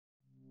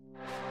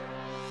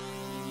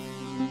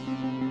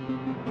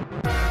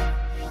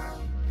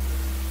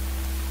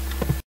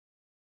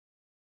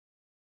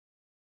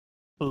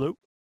Hello.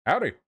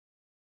 Howdy.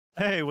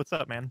 Hey, what's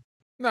up, man?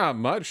 Not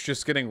much,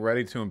 just getting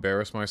ready to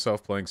embarrass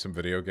myself playing some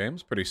video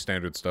games. Pretty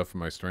standard stuff for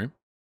my stream.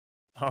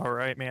 All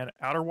right, man.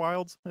 Outer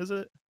Wilds, is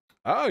it?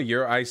 Oh,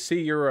 I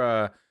see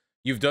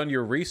you've done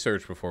your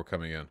research before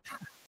coming in.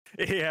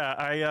 Yeah,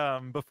 I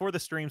before the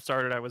stream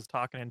started, I was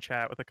talking in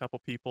chat with a couple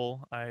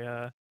people.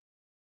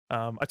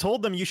 I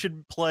told them you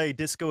should play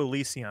Disco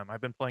Elysium.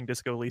 I've been playing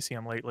Disco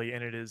Elysium lately,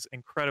 and it is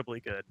incredibly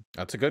good.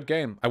 That's a good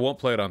game. I won't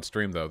play it on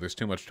stream though. There's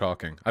too much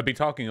talking. I'd be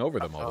talking over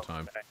them all Oh, the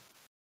time. okay.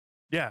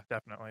 Yeah,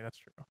 definitely. That's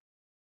true.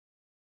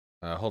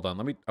 Hold on,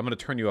 I'm gonna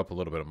turn you up a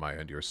little bit on my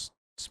end. You're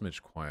a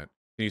smidge quiet.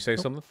 Can you say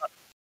Nope. something?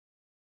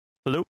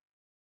 Hello.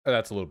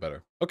 That's a little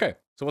better. Okay,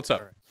 so what's All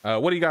up? right.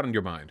 What do you got on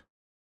your mind?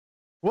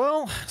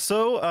 Well,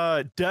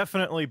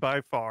 definitely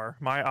by far,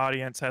 my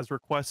audience has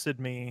requested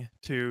me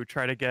to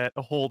try to get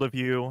a hold of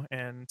you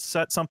and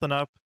set something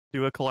up,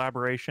 do a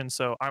collaboration.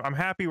 So I'm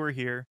happy we're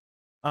here.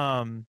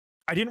 I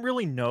didn't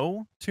really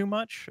know too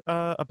much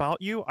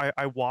about you.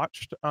 I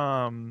watched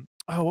oh,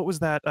 what was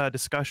that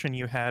discussion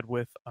you had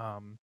with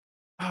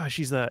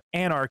she's a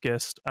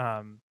anarchist.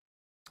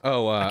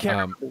 Oh, I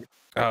can't remember.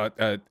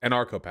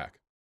 Anarcho Pack.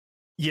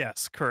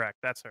 Yes, correct.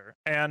 That's her.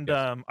 And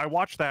Yes. I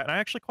watched that and I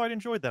actually quite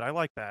enjoyed that. I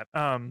like that.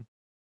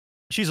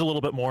 She's a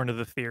little bit more into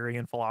the theory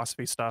and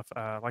philosophy stuff,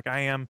 like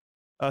I am.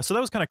 So that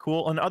was kind of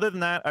cool. And other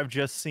than that, I've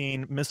just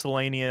seen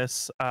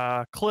miscellaneous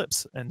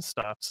clips and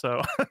stuff.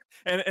 So,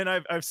 and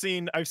I've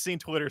seen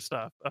Twitter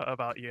stuff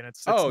about you, and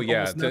it's Oh yeah,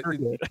 almost never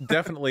good.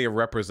 definitely a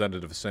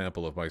representative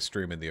sample of my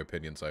stream and the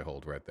opinions I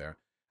hold right there.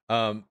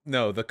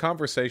 No, the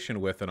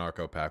conversation with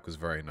Anarcho Pack was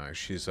very nice.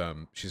 She's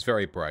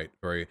very bright,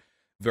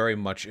 very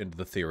much into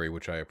the theory,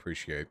 which I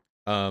appreciate.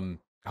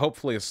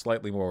 Hopefully a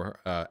slightly more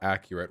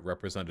accurate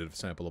representative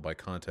sample of my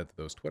content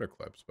than those Twitter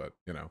clips, but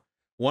you know,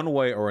 one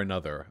way or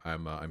another,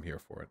 I'm here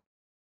for it.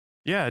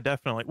 Yeah,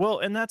 definitely. Well,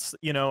 and that's,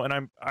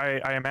 and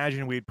I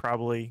imagine we'd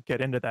probably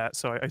get into that.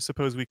 So I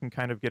suppose we can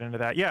kind of get into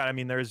that. Yeah, I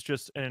mean, there's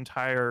just an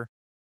entire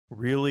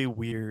really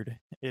weird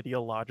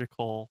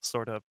ideological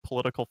sort of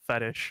political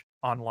fetish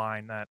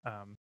online that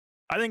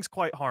I think is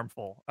quite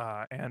harmful.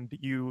 And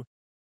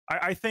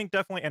I think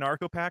definitely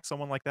Anarcho-Pack,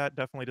 someone like that,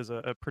 definitely does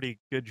a pretty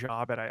good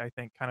job at I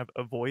think kind of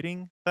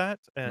avoiding that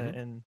Hmm.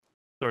 and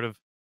sort of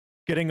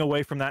getting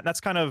away from that. And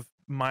that's kind of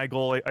my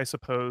goal, I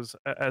suppose,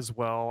 as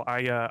well.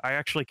 I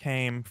actually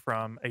came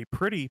from a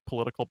pretty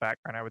political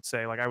background, I would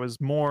say. Like I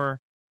was more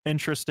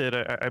interested,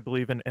 I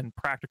believe, in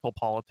practical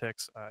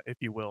politics, if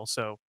you will.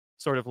 So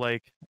sort of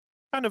like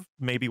kind of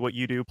maybe what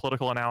you do,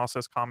 political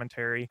analysis,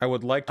 commentary. I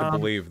would like to Um,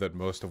 believe that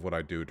most of what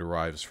I do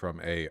derives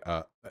from a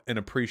an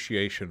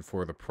appreciation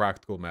for the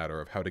practical matter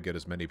of how to get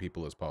as many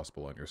people as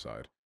possible on your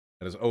side.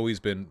 That has always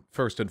been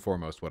first and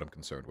foremost what I'm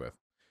concerned with.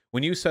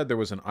 When you said there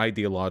was an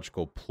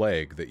ideological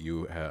plague that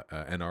you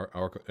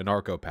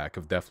anarcho pack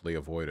have definitely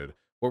avoided,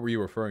 what were you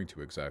referring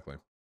to exactly?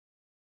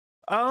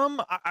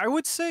 I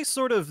would say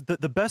sort of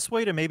the best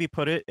way to maybe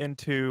put it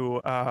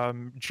into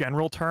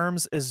general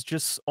terms is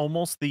just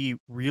almost the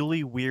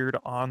really weird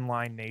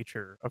online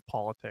nature of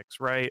politics,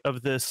 right?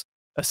 Of this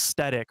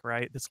aesthetic,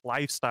 right? This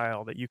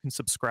lifestyle that you can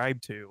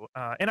subscribe to.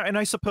 And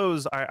I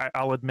suppose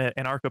I'll admit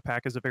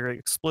Anarcho-Pack is a very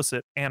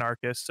explicit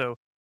anarchist, so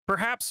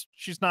perhaps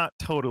she's not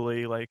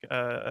totally like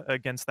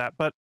against that,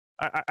 but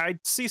I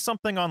see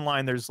something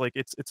online. There's like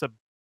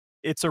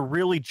it's a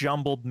really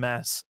jumbled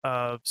mess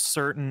of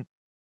certain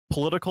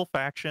political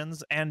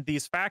factions, and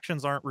these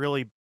factions aren't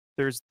really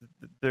there's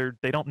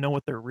they don't know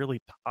what they're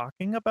really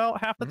talking about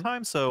half the Hmm.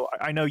 time. So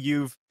I know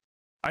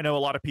a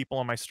lot of people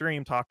on my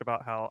stream talk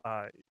about how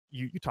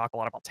you talk a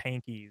lot about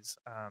tankies.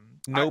 I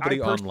Nobody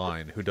personally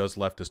online who does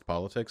leftist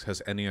politics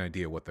has any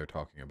idea what they're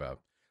talking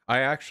about. I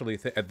actually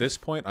at this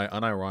point, I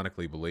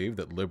unironically believe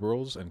that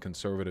liberals and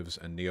conservatives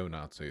and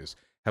neo-Nazis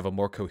have a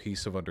more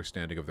cohesive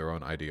understanding of their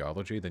own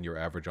ideology than your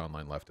average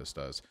online leftist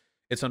does.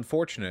 It's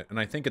unfortunate, and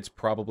I think it's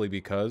probably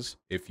because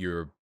if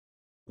you're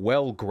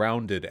well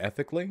grounded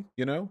ethically,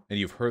 you know, and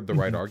you've heard the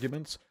right Mhm.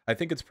 arguments, I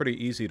think it's pretty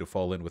easy to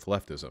fall in with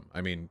leftism.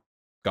 I mean,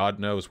 God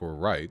knows we're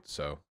right,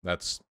 so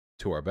that's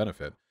to our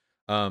benefit.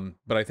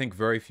 But I think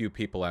very few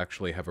people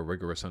actually have a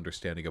rigorous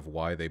understanding of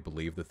why they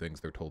believe the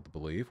things they're told to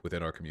believe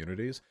within our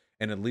communities,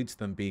 and it leads to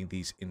them being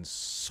these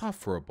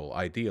insufferable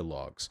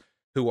ideologues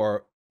who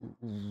are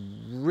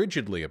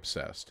rigidly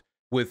obsessed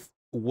with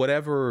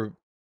whatever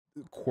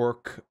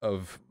quirk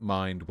of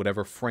mind,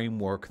 whatever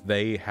framework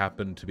they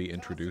happen to be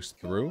introduced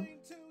through,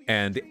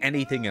 and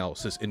anything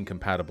else is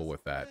incompatible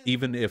with that,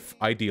 even if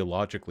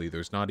ideologically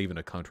there's not even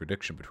a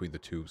contradiction between the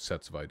two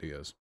sets of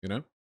ideas, you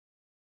know?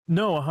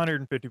 No,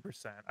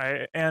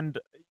 150%.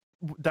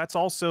 That's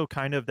also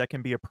kind of that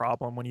can be a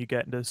problem when you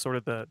get into sort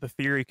of the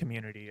theory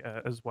community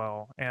as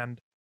well.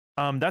 And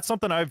that's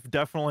something I've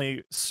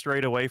definitely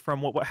strayed away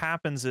from. What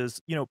happens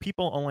is,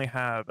 people only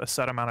have a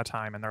set amount of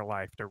time in their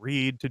life to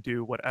read, to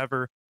do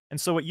whatever. And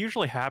so what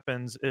usually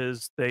happens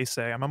is they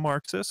say, I'm a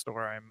Marxist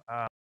or I'm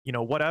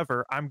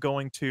whatever. I'm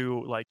going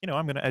to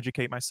I'm going to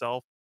educate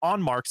myself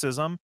on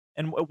Marxism.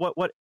 And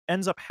what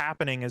ends up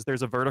happening is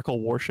there's a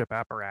vertical worship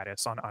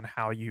apparatus on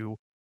how you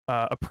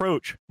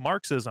approach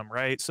Marxism,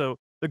 right? So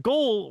the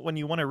goal when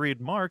you want to read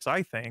Marx,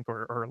 I think,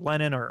 or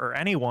Lenin or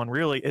anyone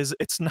really, is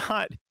it's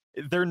not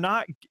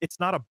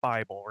a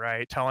Bible,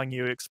 right? Telling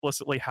you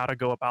explicitly how to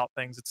go about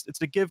things. It's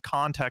to give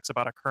context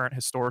about a current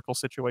historical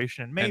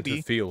situation. And to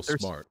Maybe feel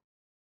there's smart.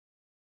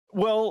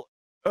 well,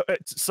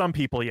 some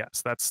people,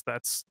 yes,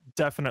 that's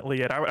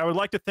definitely it. I would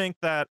like to think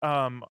that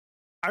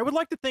I would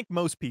like to think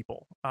most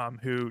people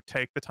who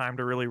take the time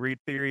to really read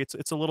theory,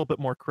 it's a little bit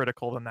more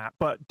critical than that.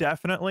 But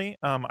definitely,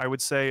 I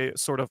would say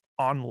sort of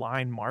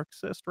online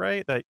Marxist,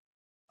 right? That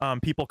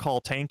people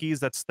call tankies.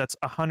 That's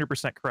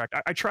 100% correct.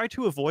 I try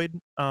to avoid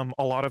a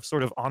lot of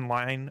sort of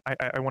online.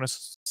 I want to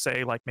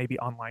say like maybe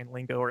online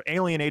lingo or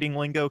alienating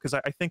lingo because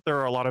I think there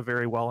are a lot of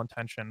very well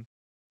intentioned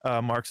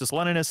Marxist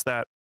Leninists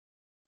that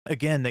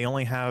again, they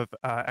only have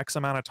X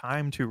amount of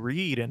time to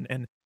read,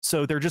 and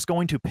so they're just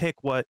going to pick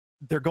what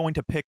they're going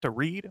to pick to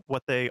read,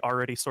 what they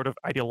already sort of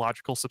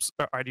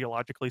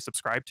ideologically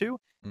subscribe to,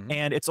 Hmm.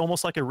 and it's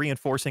almost like a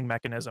reinforcing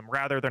mechanism.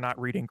 Rather, they're not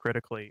reading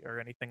critically or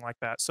anything like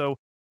that. So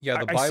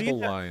Yeah, the I see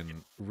Bible that.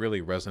 line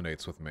really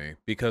resonates with me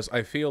because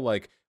I feel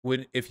like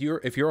when if you're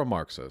a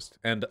Marxist,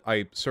 and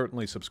I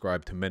certainly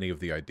subscribe to many of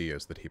the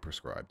ideas that he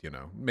prescribed, you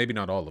know, maybe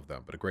not all of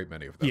them, but a great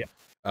many of Yeah,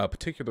 them,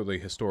 particularly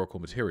historical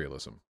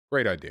materialism.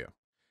 Great idea.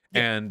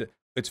 yeah, And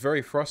it's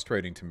very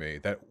frustrating to me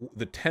that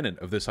the tenet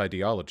of this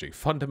ideology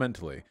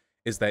fundamentally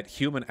is that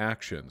human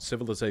action,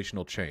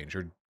 civilizational change,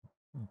 are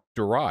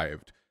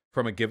derived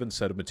from a given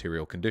set of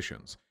material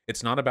conditions.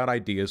 It's not about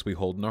ideas we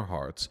hold in our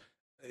hearts.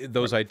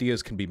 Those right,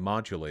 ideas can be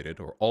modulated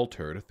or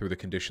altered through the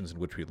conditions in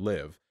which we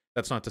live.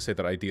 That's not to say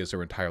that ideas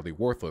are entirely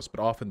worthless, but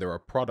often they're a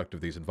product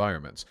of these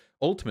environments.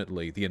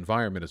 Ultimately, the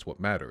environment is what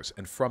matters,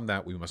 and from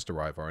that we must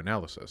derive our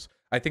analysis.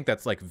 I think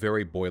that's like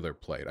very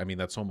boilerplate. I mean,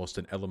 that's almost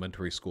an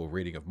elementary school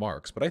reading of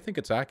Marx, but I think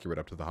it's accurate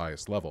up to the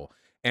highest level.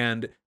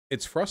 And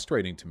it's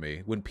frustrating to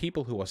me when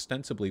people who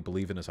ostensibly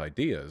believe in his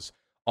ideas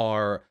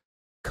are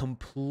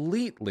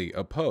completely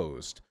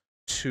opposed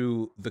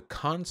to the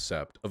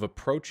concept of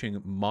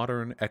approaching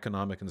modern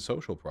economic and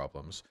social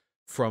problems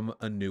from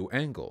a new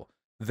angle.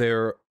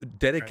 They're right.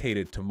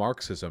 dedicated to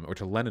Marxism or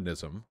to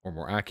Leninism, or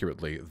more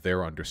accurately,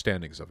 their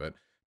understandings of it,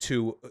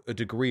 to a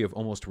degree of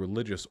almost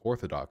religious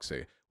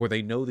orthodoxy, where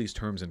they know these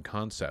terms and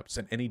concepts,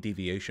 and any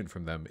deviation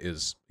from them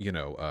is,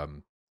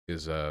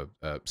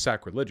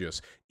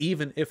 sacrilegious,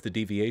 even if the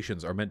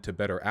deviations are meant to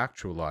better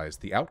actualize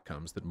the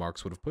outcomes that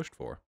Marx would have pushed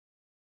for.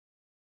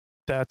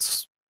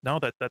 That's no,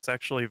 that's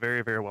actually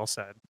very very well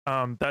said.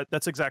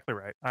 That's exactly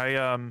right.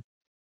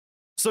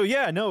 So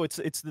yeah, no, it's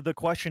the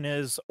question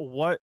is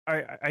what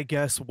I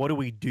guess what do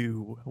we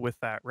do with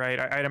that, right?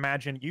 I'd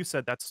imagine you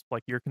said that's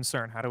like your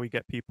concern. How do we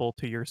get people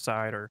to your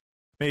side, or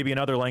maybe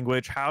another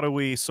language? How do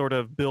we sort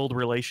of build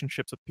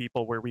relationships with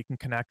people where we can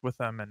connect with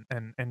them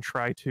and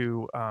try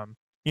to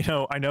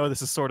I know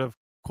this is sort of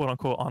quote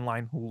unquote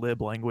online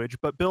lib language,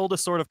 but build a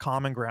sort of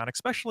common ground,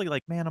 especially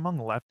like man among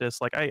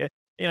leftists. Like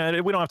we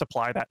don't have to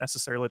apply that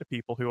necessarily to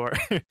people who are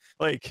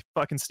like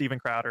fucking Steven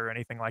Crowder or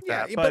anything like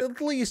Yeah, that, but but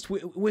at least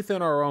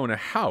within our own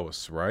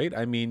house, right?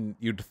 I mean,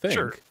 you'd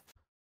sure. think.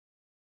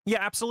 Yeah,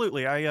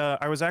 absolutely.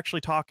 I was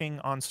actually talking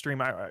on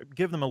stream. I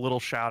give them a little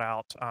shout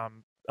out.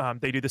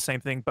 They do the same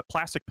thing, but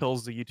Plastic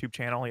Pills, the YouTube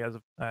channel, he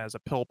has a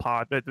pill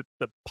pod.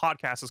 The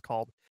podcast is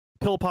called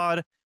Pill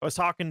Pod. I was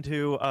talking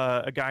to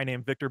a guy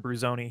named Victor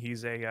Bruzoni.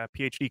 He's a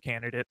PhD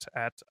candidate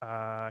at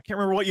I can't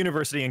remember what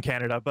university in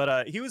Canada,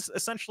 but he was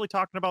essentially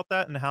talking about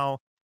that and how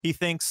he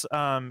thinks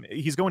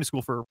he's going to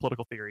school for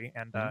political theory,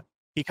 and Mhm.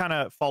 he kind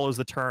of follows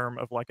the term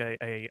of like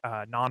a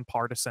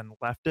nonpartisan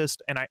leftist.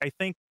 And I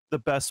think the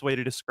best way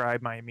to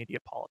describe my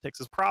immediate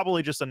politics is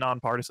probably just a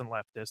nonpartisan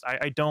leftist.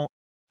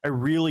 I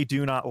really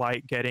do not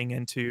like getting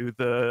into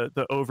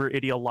the over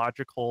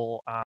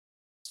ideological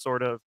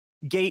sort of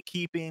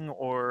gatekeeping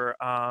or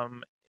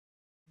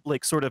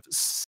like sort of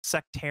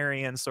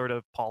sectarian sort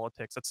of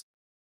politics. That's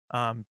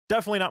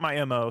definitely not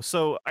my MO.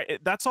 So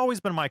that's always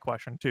been my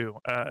question too,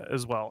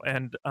 as well.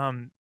 And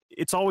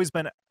it's always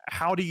been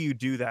how do you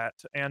do that?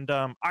 And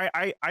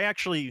I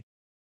actually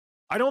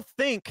I don't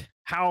think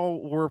how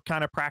we're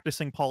kind of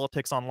practicing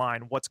politics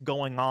online, what's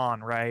going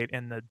on, right,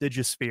 in the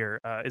digisphere,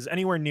 is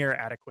anywhere near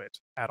adequate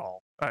at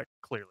all,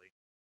 clearly.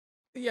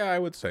 Yeah, I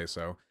would say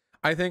so.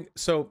 I think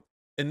so.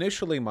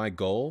 Initially, my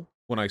goal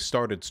when I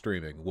started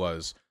streaming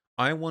was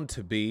I want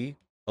to be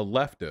a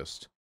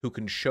leftist who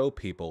can show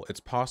people it's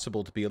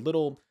possible to be a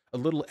little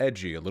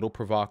edgy, a little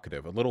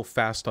provocative, a little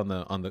fast on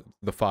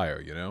the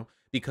fire, you know?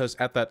 Because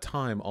at that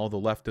time, all the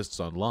leftists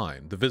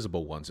online, the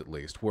visible ones at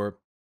least, were,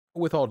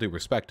 with all due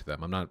respect to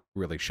them, I'm not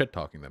really shit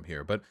talking them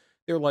here, but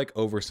they're like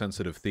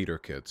oversensitive theater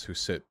kids who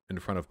sit in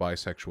front of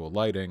bisexual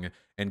lighting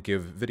and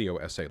give video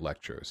essay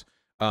lectures.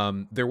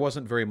 There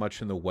wasn't very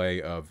much in the way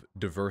of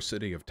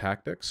diversity of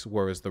tactics,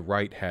 whereas the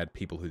right had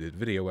people who did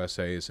video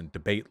essays and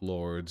debate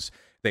lords.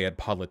 They had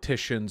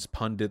politicians,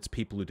 pundits,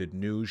 people who did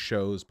news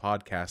shows,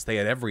 podcasts. They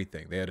had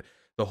everything. They had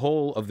the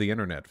whole of the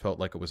internet felt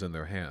like it was in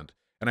their hand.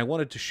 And I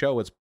wanted to show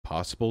it's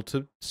possible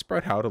to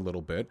spread out a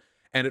little bit.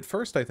 And at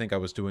first, I think I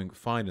was doing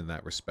fine in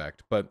that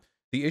respect. But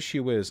The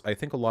issue is, I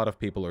think a lot of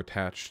people are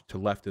attached to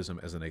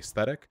leftism as an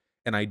aesthetic,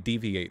 and I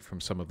deviate from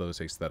some of those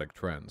aesthetic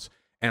trends.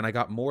 And I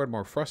got more and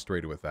more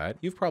frustrated with that.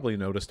 You've probably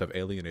noticed I've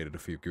alienated a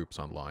few groups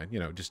online, you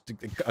know, just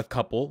a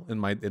couple in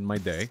my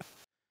day.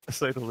 To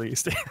say the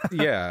least.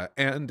 Yeah,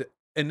 and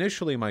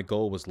initially my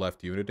goal was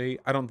left unity.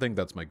 I don't think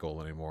that's my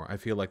goal anymore. I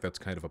feel like that's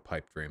kind of a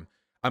pipe dream.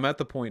 I'm at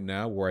the point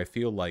now where I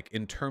feel like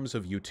in terms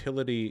of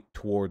utility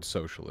towards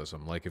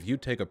socialism, like if you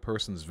take a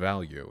person's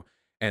value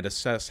and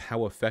assess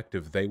how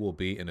effective they will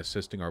be in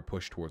assisting our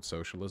push towards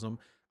socialism,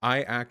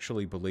 I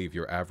actually believe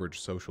your average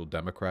social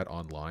democrat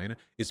online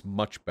is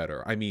much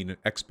better, I mean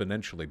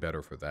exponentially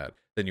better for that,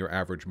 than your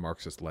average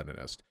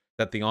Marxist-Leninist.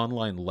 That the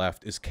online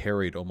left is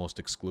carried almost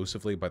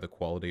exclusively by the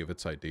quality of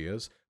its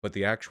ideas, but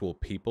the actual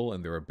people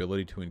and their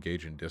ability to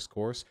engage in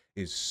discourse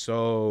is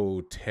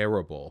so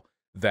terrible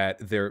that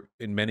they're,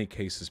 in many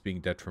cases,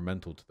 being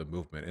detrimental to the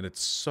movement. And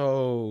it's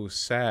so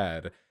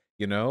sad,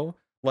 you know?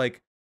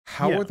 Like,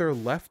 how Yeah. are there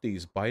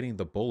lefties biting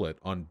the bullet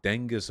on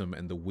Dengism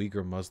and the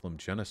Uyghur Muslim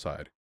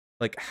genocide?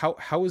 Like,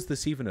 how is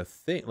this even a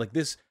thing? Like,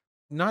 this,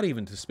 not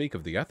even to speak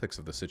of the ethics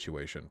of the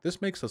situation,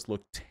 this makes us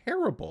look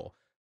terrible.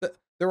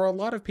 There are a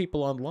lot of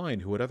people online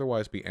who would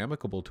otherwise be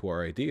amicable to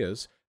our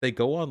ideas. They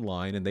go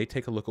online and they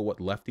take a look at what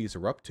lefties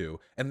are up to,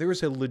 and there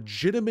is a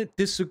legitimate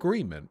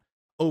disagreement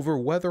over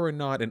whether or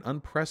not an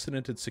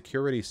unprecedented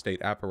security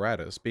state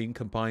apparatus being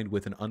combined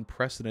with an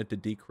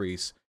unprecedented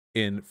decrease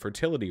in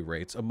fertility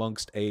rates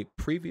amongst a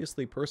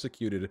previously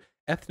persecuted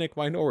ethnic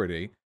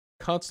minority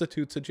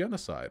constitutes a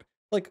genocide.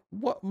 Like,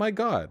 what? My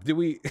God, do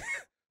we...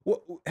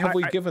 What, have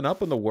we given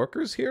up on the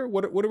workers here?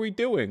 What are we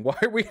doing? Why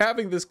are we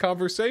having this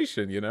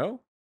conversation, you know?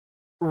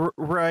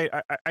 Right,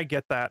 I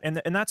get that, and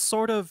that's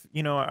sort of,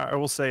 you know, I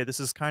will say this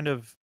is kind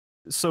of,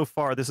 so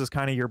far this is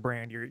kind of your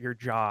brand, your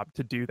job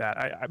to do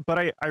that.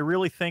 But I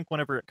really think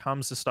whenever it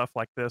comes to stuff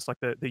like this, like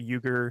the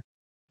Uyghur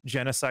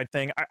genocide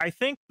thing, I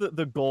think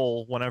the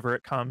goal whenever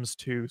it comes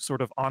to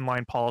sort of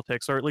online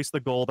politics, or at least the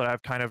goal that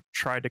I've kind of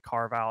tried to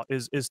carve out,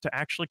 is to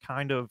actually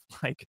kind of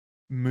like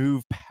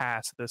move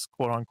past this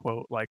quote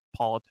unquote like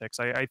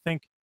politics. I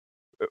think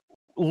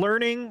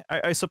learning,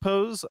 I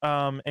suppose,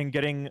 and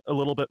getting a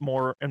little bit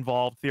more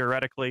involved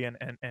theoretically and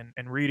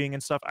reading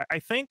and stuff. I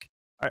think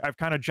I've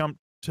kind of jumped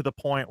to the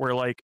point where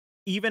like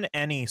even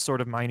any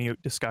sort of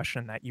minute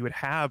discussion that you would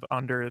have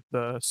under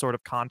the sort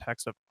of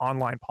context of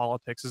online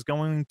politics is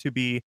going to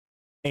be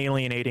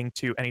alienating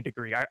to any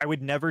degree. I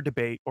would never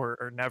debate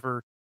or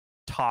never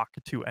talk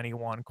to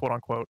anyone, quote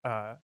unquote,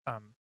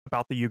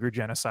 about the Uyghur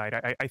genocide.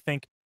 I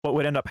think what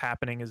would end up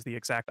happening is the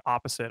exact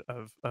opposite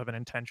of an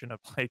intention of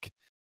like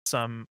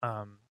some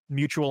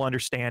mutual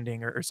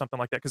understanding or something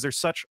like that, because there's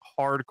such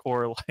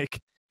hardcore like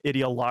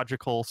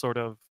ideological sort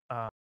of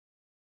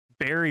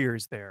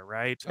barriers there,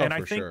 right? Oh, And I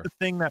for think sure. the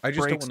thing that I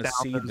just don't breaks want to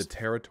down cede the those,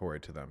 territory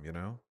to them, you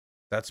know?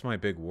 That's my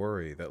big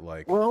worry, that,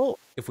 like, well,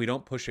 if we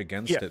don't push yeah,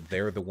 against it,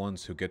 they're the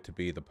ones who get to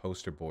be the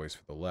poster boys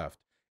for the left.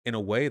 In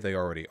a way, they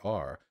already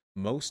are.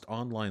 Most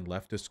online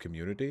leftist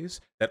communities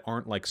that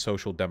aren't like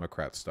social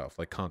democrat stuff,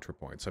 like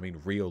ContraPoints, I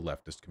mean real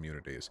leftist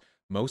communities,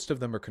 most of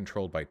them are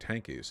controlled by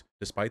tankies.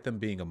 Despite them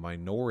being a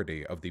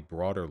minority of the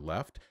broader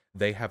left,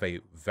 they have a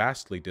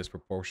vastly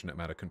disproportionate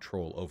amount of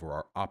control over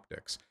our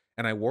optics.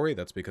 And I worry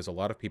that's because a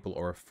lot of people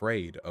are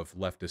afraid of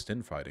leftist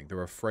infighting.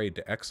 They're afraid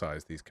to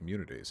excise these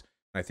communities.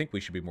 And I think we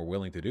should be more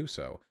willing to do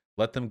so.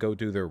 Let them go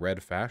do their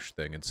red fash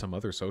thing in some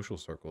other social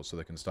circles so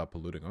they can stop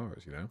polluting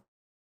ours, you know?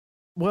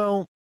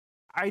 well,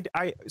 I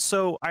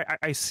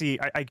see.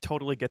 I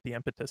totally get the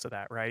impetus of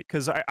that, right?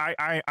 Because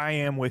I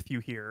am with you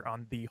here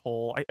on the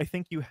whole. I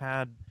think you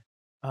had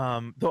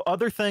the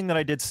other thing that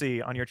I did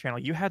see on your channel.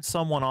 You had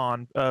someone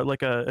on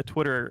like a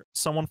Twitter,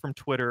 someone from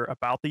Twitter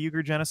about the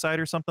Uyghur genocide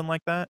or something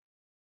like that.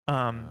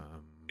 Um,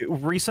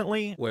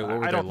 recently, Wait, what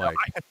were I they don't know. like?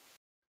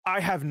 I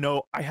have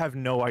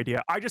no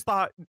idea. I just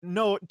thought,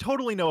 no,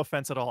 totally no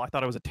offense at all. I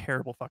thought it was a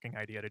terrible fucking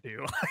idea to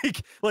do.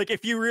 Like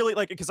if you really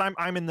like, because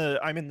I'm in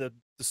the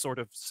sort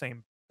of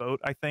same boat.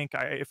 I think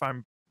if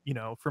I'm, you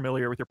know,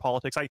 familiar with your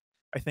politics, I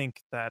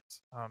think that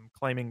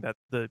claiming that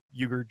the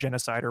Uyghur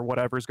genocide or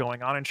whatever is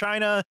going on in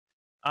China,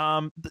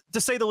 to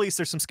say the least,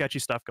 there's some sketchy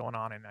stuff going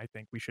on, and I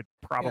think we should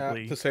Yeah,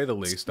 probably, to say the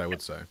least, I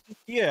would say.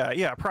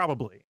 yeah,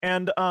 probably.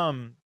 And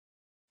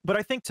but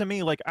I think to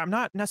me, like, I'm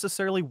not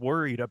necessarily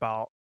worried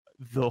about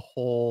the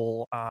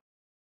whole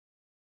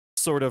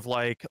sort of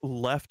like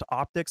left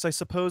optics, I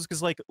suppose,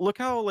 because like look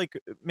how like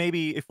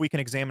maybe if we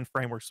can examine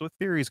frameworks, so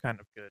theory is kind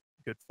of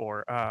good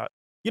for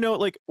you know,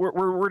 like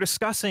we're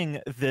discussing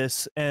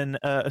this in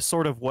a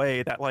sort of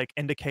way that like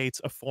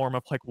indicates a form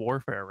of like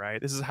warfare,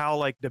 right? This is how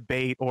like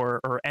debate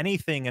or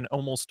anything in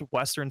almost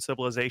Western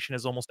civilization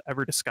is almost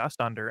ever discussed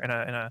under in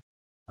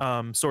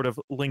a sort of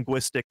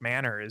linguistic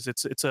manner. Is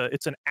it's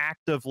an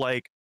act of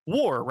like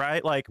war,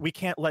 right? Like we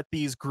can't let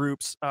these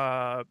groups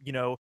you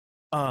know,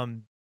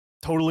 um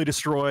totally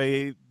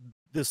destroy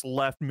this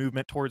left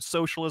movement towards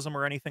socialism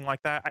or anything like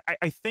that.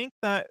 I think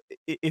that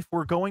if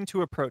we're going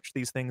to approach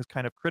these things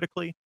kind of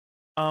critically,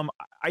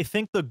 I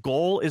think the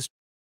goal is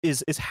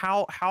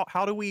how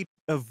do we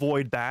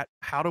avoid that?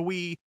 How do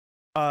we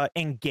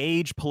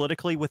engage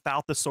politically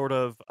without the sort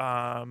of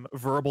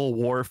verbal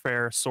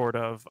warfare, sort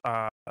of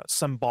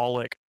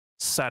symbolic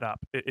setup,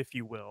 if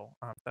you will.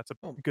 That's a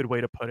Well, good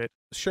way to put it.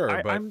 sure,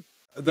 but I'm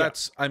yeah,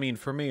 I mean,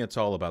 for me, it's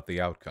all about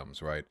the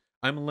outcomes, right?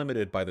 I'm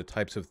limited by the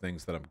types of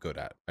things that I'm good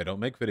at. I don't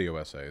make video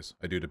essays.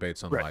 I do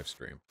debates on right, live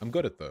stream. I'm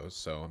good at those,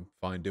 so I'm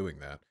fine doing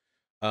that.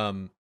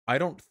 I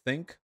don't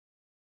think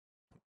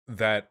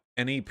that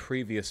any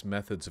previous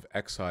methods of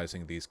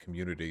excising these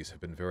communities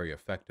have been very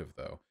effective,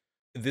 though.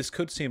 This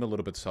could seem a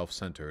little bit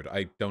self-centered.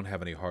 I don't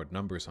have any hard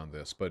numbers on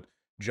this, but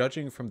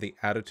judging from the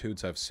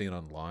attitudes I've seen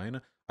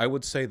online, I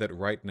would say that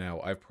right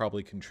now I've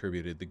probably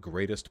contributed the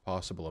greatest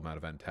possible amount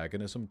of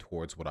antagonism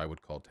towards what I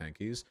would call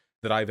tankies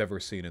that I've ever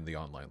seen in the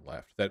online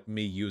left. That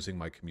me using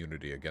my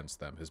community against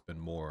them has been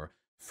more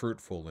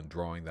fruitful in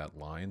drawing that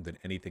line than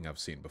anything I've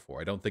seen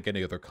before. I don't think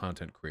any other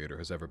content creator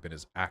has ever been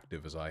as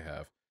active as I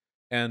have.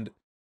 And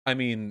I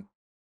mean,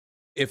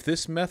 if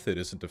this method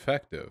isn't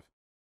effective,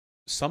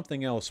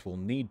 something else will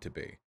need to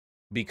be,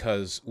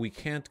 because we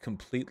can't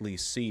completely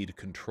cede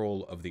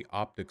control of the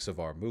optics of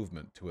our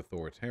movement to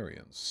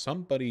authoritarians.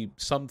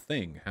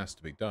 Something has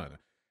to be done.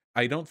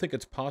 I don't think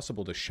it's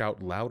possible to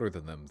shout louder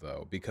than them,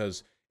 though,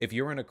 because if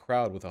you're in a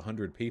crowd with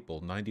 100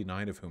 people,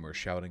 99 of whom are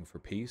shouting for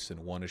peace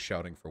and one is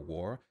shouting for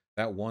war,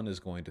 that one is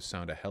going to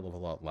sound a hell of a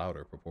lot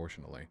louder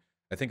proportionally.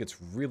 I think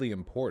it's really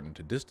important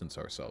to distance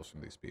ourselves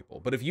from these people.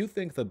 But if you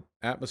think the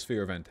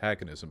atmosphere of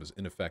antagonism is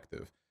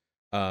ineffective,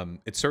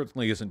 it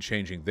certainly isn't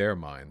changing their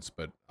minds,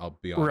 but I'll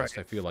be right. honest,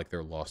 I feel like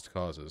they're lost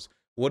causes.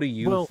 What do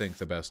you Well, think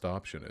the best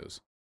option is?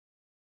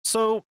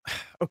 so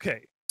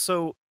okay,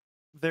 so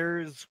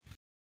there's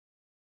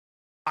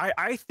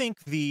I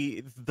think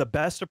the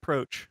best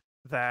approach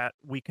that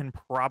we can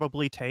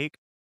probably take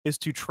is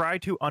to try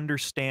to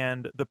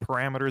understand the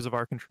parameters of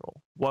our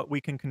control, what we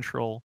can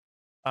control,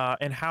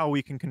 and how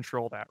we can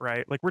control that,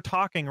 right? Like we're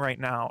talking right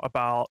now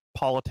about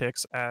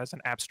politics as an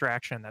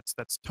abstraction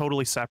that's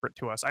totally separate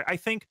to us. I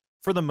think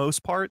for the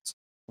most part,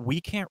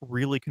 we can't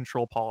really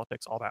control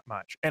politics all that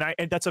much,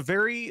 and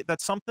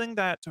that's something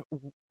that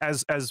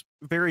as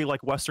very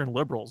like Western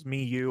liberals,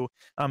 me, you,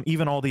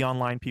 even all the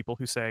online people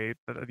who say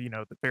that,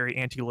 the very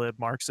anti-lib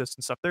Marxists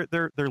and stuff,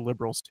 they're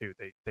liberals too.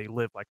 They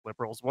live like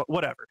liberals,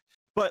 whatever.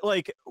 But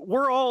like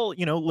we're all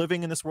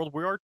living in this world.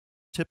 We are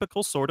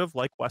typical sort of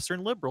like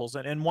Western liberals.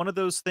 And one of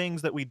those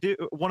things that we do,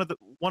 one of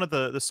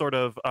the sort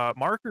of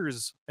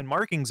markers and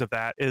markings of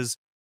that is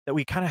that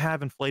we kind of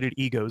have inflated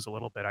egos a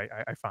little bit.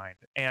 I find,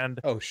 and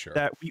Oh, sure.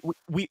 that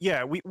we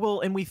yeah we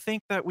will, and we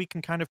think that we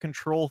can kind of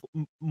control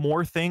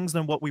more things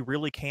than what we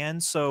really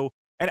can. So.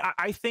 And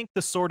I think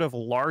the sort of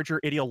larger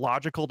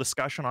ideological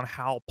discussion on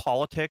how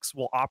politics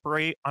will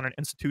operate on an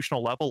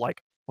institutional level,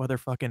 like whether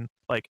fucking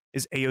like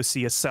is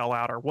AOC a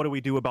sellout or what do we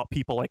do about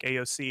people like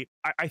AOC?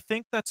 I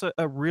think that's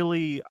a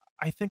really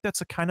I think that's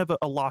a kind of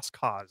a lost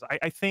cause.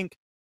 I think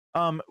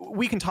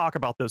we can talk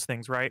about those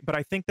things, right? But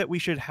I think that we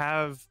should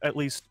have at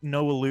least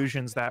no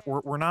illusions that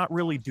we're not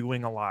really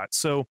doing a lot.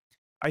 So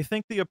I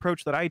think the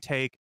approach that I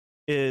take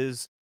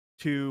is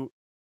to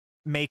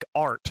make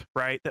art,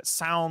 right? That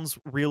sounds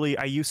really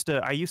I used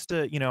to,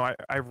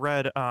 I've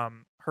read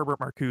Herbert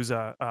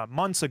Marcuse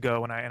months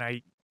ago, and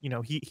I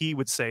he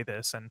would say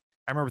this, and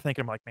I remember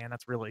thinking, like, man,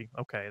 that's really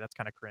okay, that's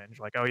kind of cringe.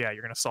 Like, oh yeah,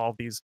 you're gonna solve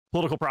these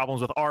political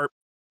problems with art.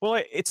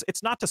 Well,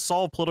 it's not to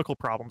solve political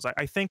problems.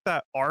 I think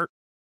that art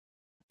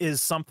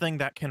is something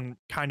that can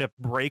kind of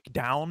break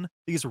down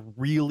these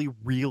really,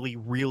 really,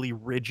 really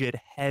rigid,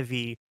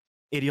 heavy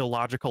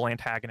ideological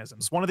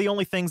antagonisms. One of the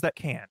only things that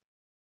can.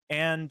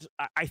 And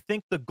I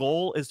think the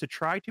goal is to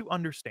try to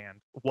understand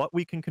what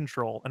we can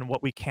control and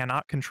what we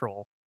cannot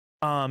control,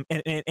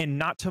 and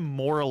not to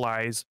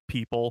moralize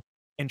people,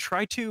 and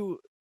try to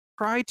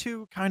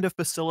kind of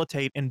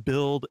facilitate and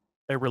build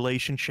a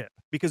relationship,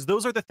 because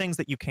those are the things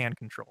that you can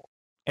control,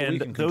 Well, we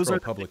and can those control are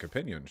the public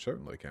opinion,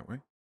 certainly, can't we?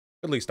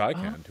 At least I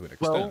can, to an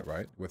well, extent,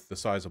 right? With the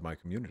size of my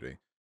community.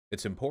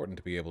 It's important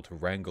to be able to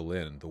wrangle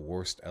in the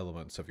worst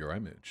elements of your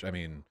image. I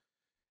mean,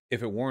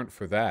 if it weren't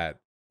for that,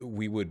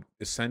 we would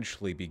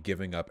essentially be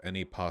giving up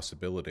any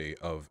possibility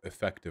of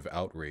effective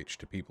outreach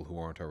to people who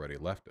aren't already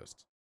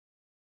leftists.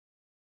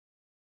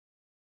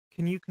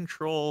 can you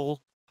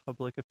control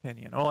public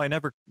opinion? Oh, I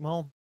never.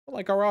 Well,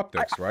 Like our I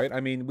optics, right? I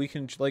mean, we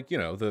can like,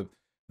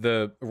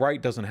 the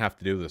right doesn't have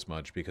to do this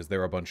much because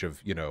they're a bunch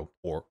of,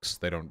 orcs.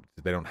 They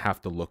don't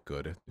have to look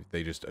good.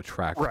 They just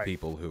attract right.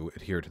 people who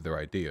adhere to their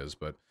ideas.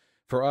 But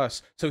for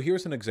us, so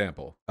here's an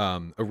example,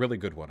 a really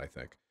good one, I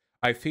think.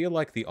 I feel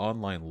like the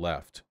online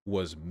left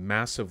was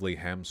massively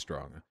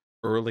hamstrung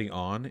early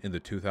on in the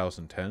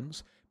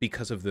 2010s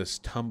because of this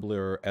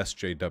Tumblr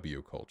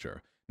SJW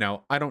culture.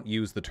 Now, I don't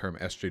use the term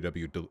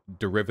SJW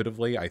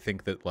derivatively. I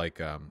think that like,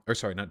 or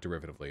sorry, not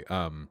derivatively,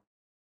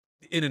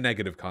 in a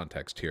negative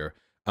context here.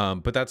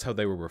 But that's how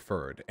they were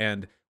referred.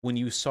 And when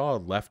you saw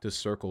leftist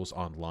circles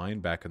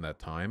online back in that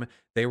time,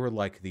 they were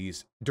like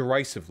these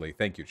derisively,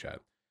 thank you, Chad.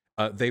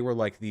 They were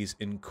like these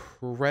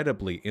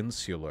incredibly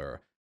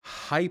insular,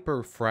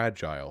 hyper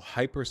fragile,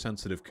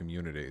 hypersensitive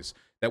communities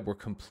that were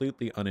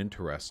completely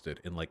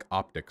uninterested in like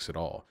optics at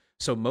all.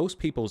 So most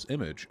people's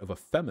image of a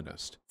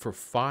feminist for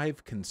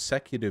 5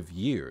 consecutive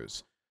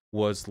years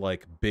was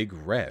like Big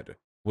Red,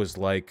 was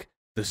like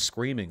the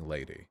screaming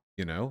lady,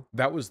 you know?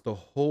 That was the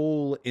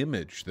whole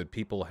image that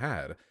people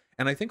had.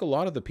 And I think a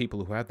lot of the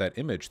people who had that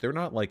image, they're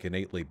not like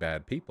innately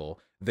bad people.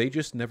 They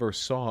just never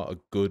saw a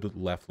good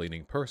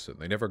left-leaning person.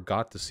 They never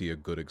got to see a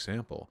good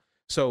example.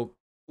 So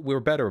we're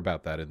better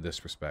about that in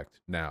this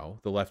respect now.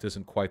 The left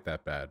isn't quite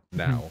that bad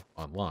now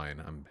online,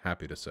 I'm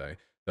happy to say,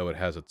 though it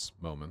has its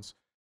moments.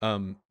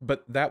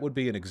 But that would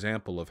be an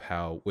example of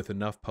how, with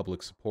enough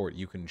public support,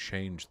 you can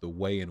change the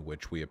way in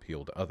which we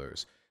appeal to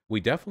others.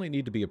 We definitely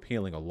need to be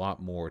appealing a lot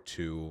more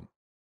to,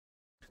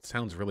 it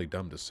sounds really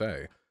dumb to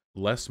say,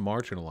 less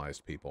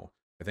marginalized people.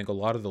 I think a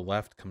lot of the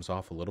left comes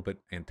off a little bit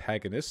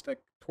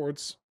antagonistic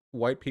towards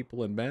white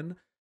people and men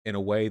in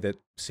a way that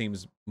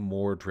seems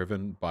more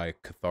driven by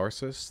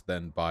catharsis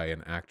than by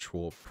an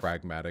actual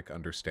pragmatic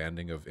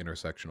understanding of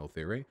intersectional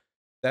theory.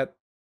 That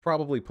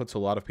probably puts a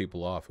lot of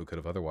people off who could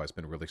have otherwise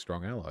been really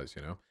strong allies,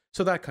 you know?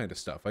 So that kind of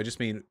stuff. I just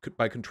mean,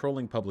 by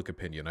controlling public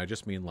opinion, I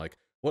just mean, like,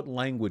 what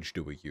language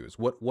do we use?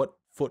 What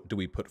foot do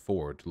we put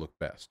forward to look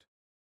best?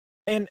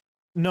 And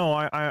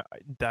no,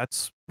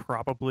 that's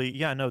probably,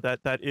 yeah, no,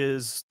 that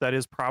is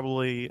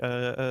probably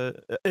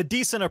a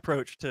decent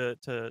approach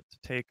to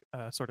take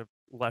sort of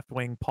left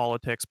wing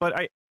politics. But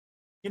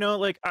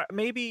like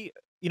maybe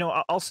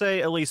I'll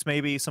say at least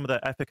maybe some of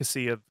the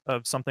efficacy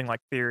of something like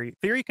theory.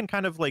 Theory can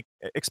kind of like,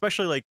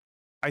 especially like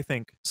I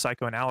think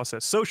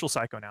psychoanalysis, social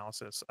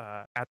psychoanalysis,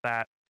 at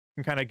that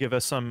can kind of give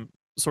us some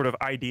sort of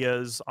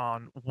ideas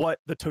on what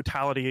the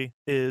totality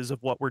is of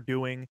what we're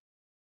doing.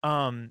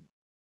 Um,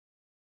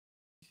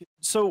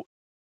 so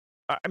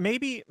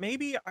maybe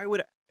I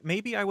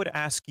would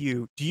ask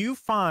you, do you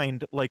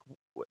find like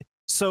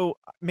so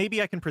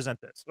maybe I can present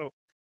this. So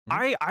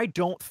Mhm. I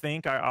don't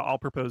think I'll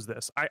propose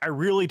this. I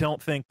really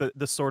don't think that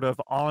the sort of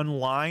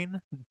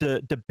online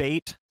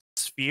debate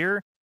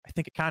sphere. I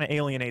think it kind of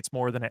alienates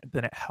more than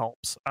it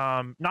helps.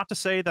 Not to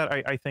say that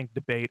I think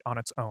debate on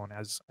its own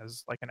as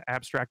like an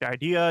abstract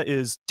idea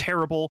is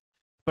terrible,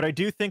 but I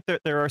do think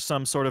that there are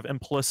some sort of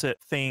implicit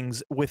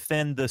things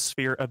within the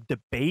sphere of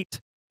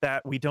debate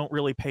that we don't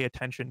really pay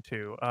attention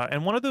to.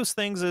 And one of those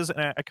things is,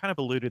 and I kind of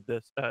alluded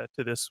to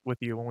this with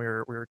you when we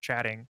were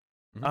chatting.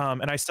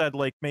 Mhm. And I said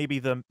like maybe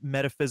the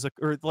metaphysic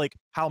or like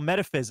how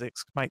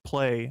metaphysics might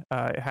play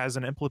has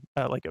an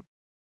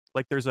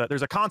like there's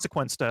a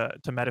consequence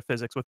to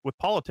metaphysics with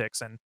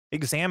politics and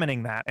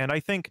examining that. And I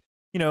think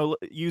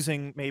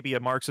using maybe a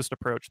Marxist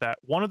approach, that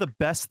one of the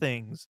best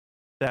things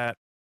that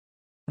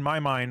in my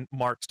mind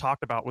Marx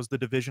talked about was the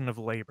division of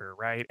labor,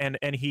 right? And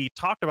he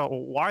talked about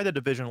why the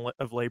division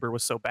of labor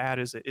was so bad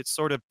is it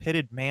sort of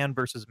pitted man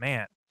versus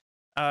man.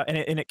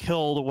 And it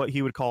killed what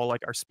he would call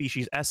like our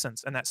species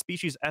essence, and that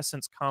species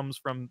essence comes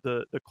from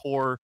the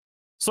core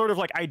sort of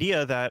like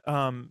idea that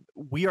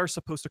we are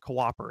supposed to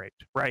cooperate,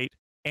 right?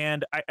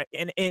 And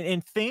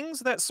and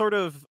things that sort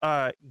of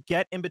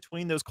get in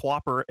between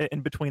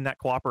in between that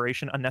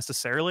cooperation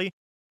unnecessarily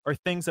are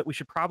things that we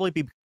should probably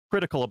be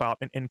critical about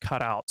and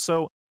cut out.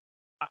 So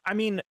I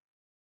mean,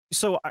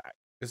 so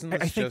Isn't I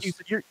this think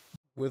just, you're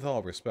with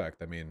all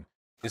respect, I mean,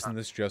 uh, isn't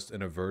this just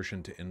an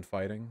aversion to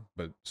infighting,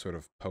 but sort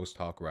of post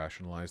hoc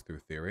rationalized through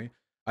theory?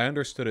 I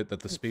understood it that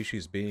the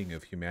species being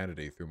of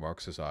humanity through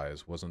Marx's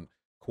eyes wasn't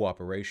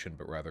cooperation,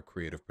 but rather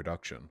creative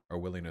production, our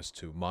willingness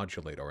to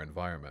modulate our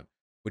environment,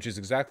 which is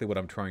exactly what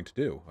I'm trying to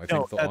do. I no,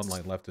 think the that's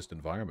online leftist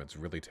environment's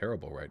really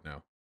terrible right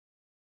now.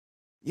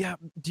 yeah.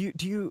 Do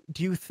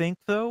you think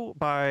though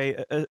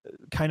by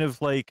kind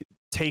of like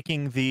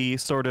taking the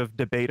sort of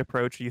debate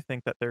approach, do you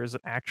think that there's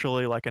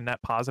actually like a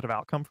net positive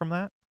outcome from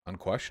that?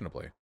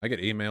 Unquestionably. I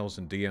get emails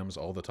and DMs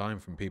all the time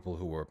from people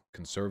who are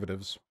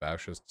conservatives,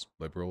 fascists,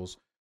 liberals,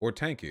 or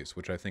tankies,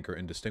 which I think are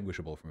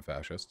indistinguishable from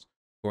fascists,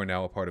 who are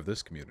now a part of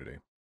this community.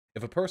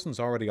 If a person's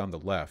already on the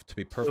left, to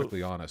be So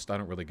perfectly honest, I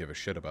don't really give a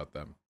shit about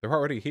them. They're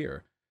already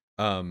here.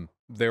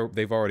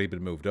 They've already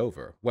been moved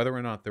over. Whether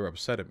or not they're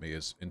upset at me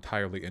is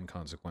entirely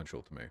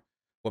inconsequential to me.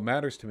 What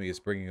matters to me is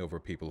bringing over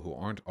people who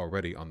aren't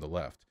already on the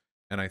left.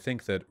 And I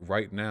think that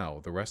right now,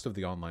 the rest of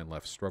the online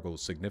left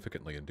struggles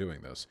significantly in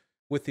doing this,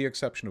 with the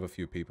exception of a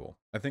few people.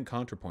 I think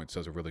ContraPoints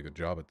does a really good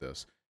job at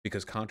this,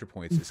 because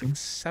ContraPoints is mhm.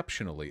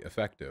 exceptionally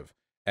effective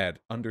at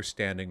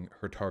understanding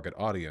her target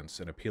audience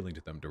and appealing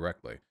to them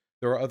directly.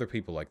 There are other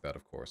people like that,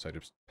 of course. I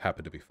just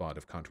happen to be fond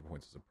of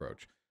ContraPoints'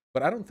 approach.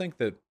 But I don't think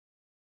that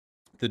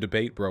the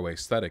debate bro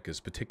aesthetic is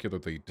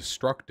particularly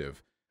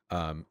destructive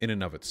in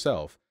and of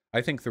itself.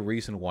 I think the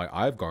reason why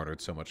I've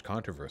garnered so much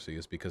controversy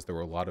is because there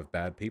were a lot of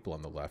bad people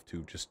on the left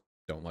who just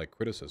don't like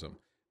criticism.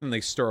 And they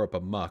stir up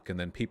a muck, and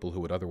then people who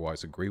would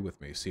otherwise agree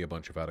with me see a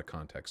bunch of out of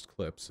context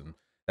clips, and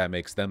that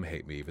makes them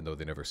hate me even though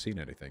they never seen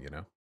anything, you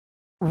know?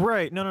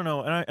 Right. No, no,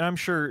 no. And I'm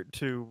sure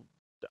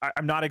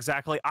I'm not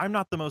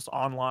the most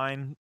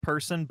online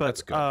person, but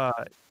That's good.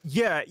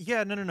 yeah,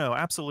 yeah, no, no, no,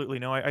 absolutely.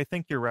 No, I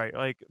think you're right.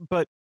 Like,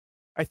 but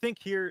I think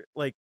here,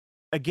 like,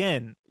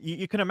 again,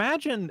 you can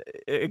imagine,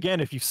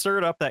 again, if you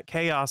stirred up that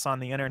chaos on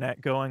the internet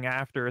going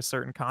after a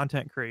certain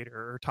content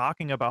creator or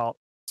talking about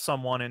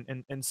someone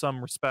in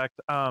some respect.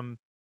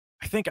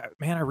 I think,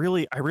 man, I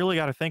really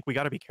got to think we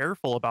got to be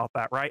careful about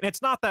that, right? And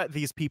it's not that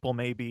these people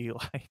may be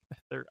like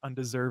they're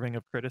undeserving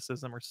of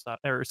criticism or stuff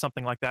or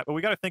something like that, but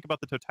we got to think about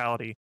the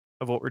totality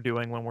of what we're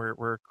doing when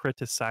we're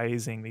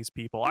criticizing these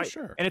people. Oh, I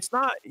sure. and it's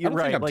not I you're don't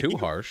think right. I'm Like too you,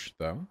 harsh,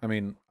 though. I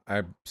mean,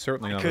 I'm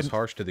certainly I not as couldn't.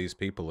 harsh to these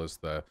people as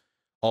the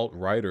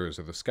alt-righters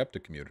or the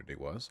skeptic community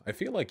was. I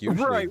feel like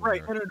usually Right, when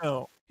right. there are No, no,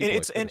 no. And people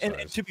I it's and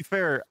criticize, to be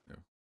fair, yeah.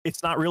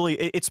 it's not really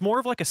it's more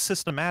of like a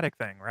systematic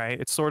thing, right?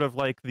 It's sort of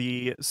like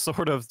the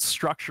sort of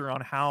structure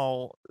on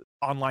how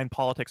online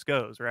politics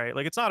goes, right?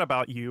 Like it's not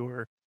about you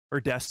or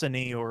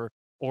Destiny or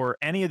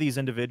any of these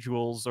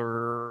individuals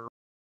or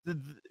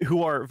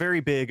who are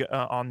very big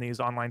on these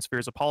online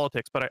spheres of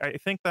politics, but I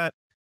think that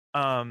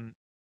um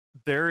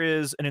there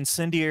is an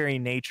incendiary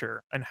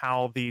nature in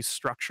how these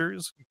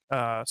structures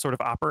sort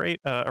of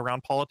operate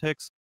around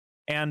politics.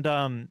 And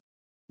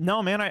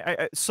no,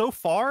 man, so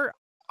far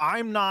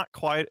I'm not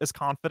quite as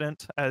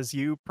confident as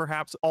you,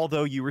 perhaps.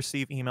 Although you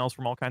receive emails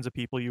from all kinds of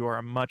people, you are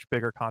a much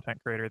bigger content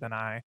creator than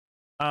I.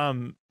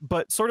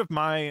 But sort of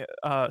my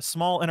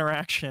small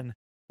interaction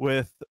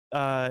with,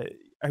 I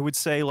would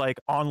say, like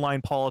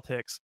online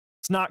politics,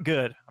 it's not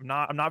good.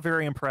 I'm not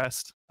very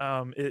impressed.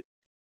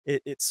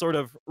 It sort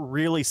of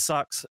really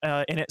sucks,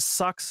 and it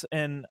sucks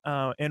in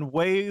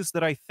ways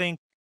that I think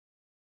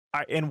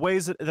in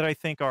ways that I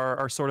think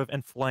are sort of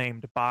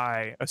inflamed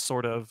by a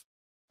sort of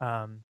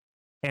um,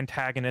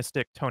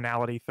 antagonistic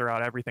tonality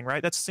throughout everything.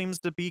 Right? That seems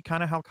to be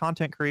kind of how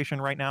content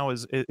creation right now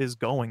is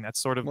going. That's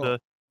sort of Well,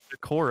 the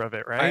core of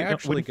it, I right?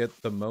 actually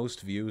get the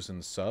most views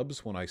and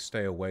subs when I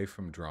stay away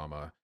from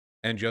drama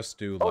and just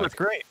do Oh, that's like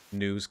great.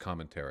 news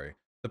commentary.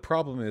 The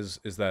problem is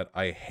that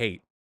I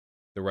hate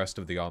the rest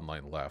of the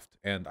online left,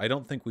 and I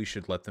don't think we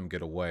should let them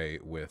get away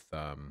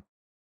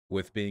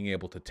with being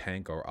able to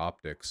tank our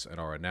optics and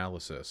our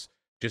analysis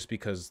just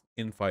because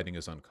infighting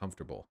is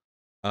uncomfortable.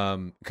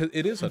 Because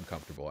it is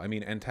uncomfortable. I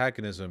mean,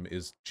 antagonism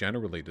is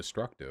generally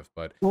destructive,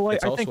 but Well,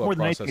 it's I think also a more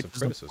than anything, process it of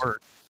doesn't criticism.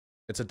 work.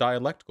 It's a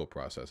dialectical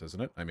process,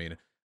 isn't it? I mean,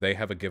 they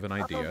have a given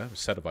Um, idea, a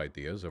set of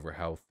ideas over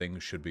how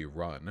things should be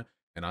run,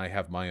 and I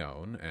have my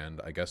own,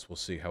 and I guess we'll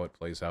see how it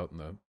plays out in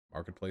the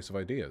marketplace of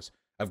ideas.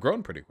 I've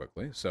grown pretty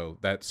quickly, so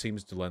that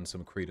seems to lend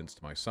some credence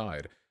to my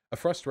side. A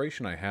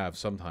frustration I have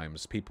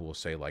sometimes, people will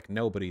say, like,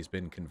 nobody's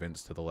been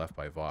convinced to the left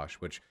by Vaush,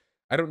 which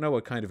I don't know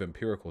what kind of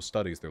empirical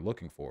studies they're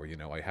looking for. You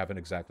know, I haven't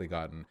exactly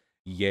gotten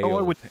oh,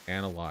 I Yale would. to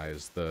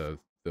analyze the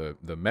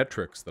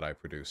metrics that I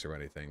produce or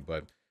anything,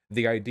 but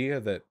the idea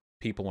that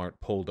people aren't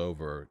pulled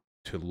over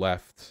to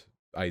left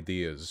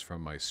ideas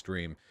from my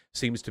stream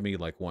seems to me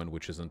like one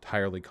which is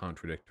entirely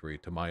contradictory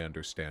to my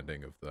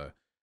understanding of the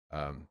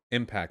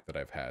impact that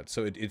I've had.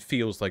 So it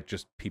feels like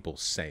just people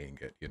saying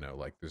it, you know,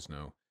 like there's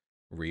no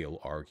real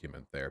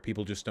argument there.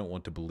 People just don't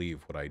want to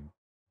believe what I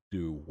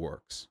do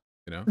works,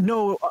 you know?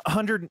 No,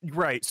 100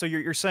 right. So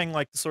you're saying,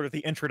 like, sort of the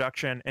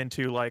introduction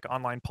into, like,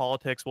 online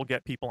politics will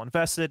get people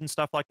invested and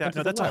stuff like that? Into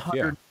No, the that's left,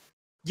 yeah. 100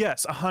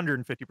 yes,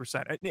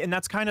 150%. And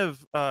that's kind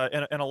of,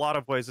 in a lot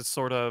of ways, it's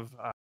sort of,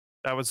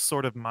 that was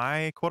sort of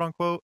my quote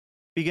unquote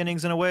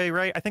beginnings in a way,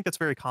 right? I think that's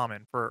very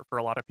common for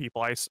a lot of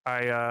people.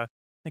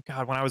 Thank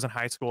God, when I was in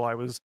high school, I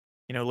was,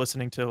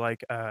 listening to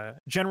like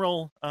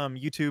general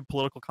YouTube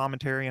political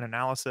commentary and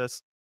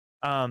analysis.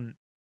 Um,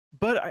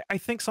 but I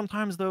think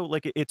sometimes though,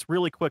 like it's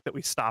really quick that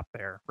we stop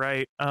there,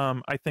 right?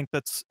 I think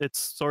it's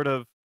sort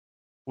of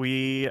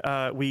we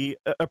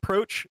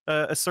approach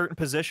a certain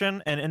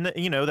position, and in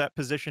the that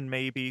position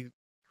may be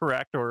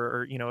correct,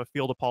 or a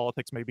field of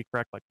politics may be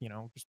correct, like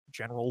just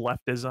general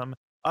leftism,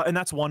 and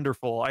that's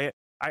wonderful.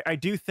 I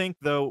do think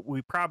though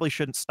we probably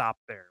shouldn't stop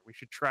there. We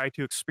should try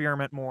to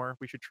experiment more.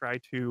 We should try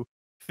to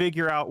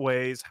figure out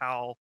ways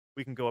how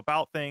we can go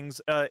about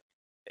things.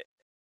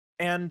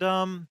 And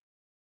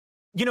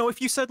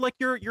if you said like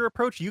your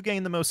approach, you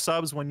gain the most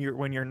subs when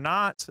you're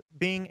not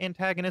being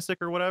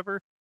antagonistic or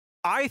whatever.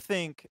 I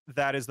think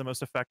that is the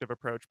most effective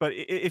approach, but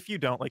if you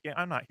don't, like,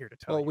 I'm not here to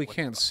tell Well, you we what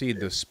you can't ought to cede do.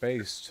 the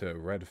space to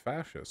red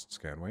fascists,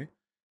 can we?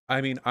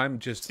 I mean,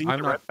 See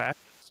I'm the red not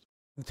fascist.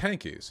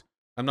 tankies.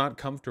 I'm not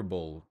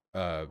comfortable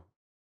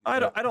I uh,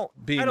 don't I don't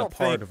I being a don't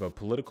think part of a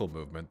political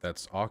movement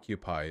that's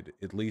occupied,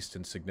 at least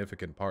in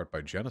significant part,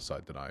 by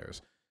genocide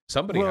deniers.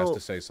 Somebody has to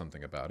well, say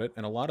something about it,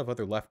 and a lot of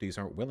other lefties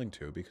aren't willing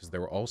to because they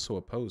were also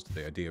opposed to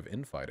the idea of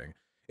infighting.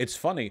 It's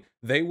funny,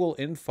 they will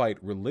infight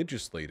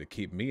religiously to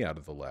keep me out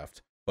of the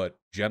left, but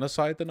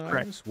genocide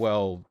correct. deniers?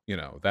 Well, you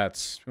know,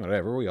 that's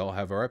whatever. We all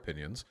have our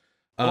opinions.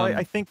 Well,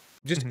 I Um, think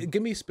just mhm,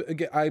 give me.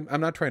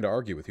 I'm not trying to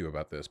argue with you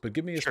about this, but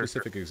give me a sure,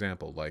 sure. specific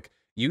example. Like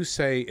you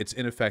say it's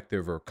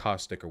ineffective or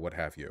caustic or what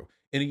have you,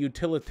 in a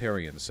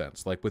utilitarian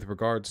sense, like with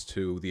regards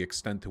to the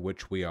extent to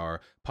which we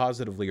are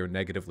positively or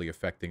negatively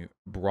affecting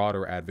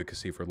broader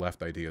advocacy for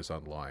left ideas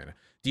online.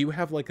 Do you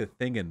have like a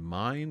thing in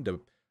mind,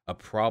 a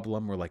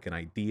problem or like an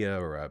idea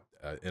or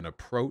an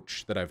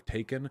approach that I've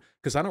taken?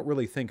 Because I don't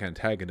really think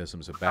antagonism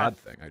is a Uh, bad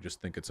thing. I just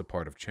think it's a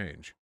part of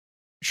change.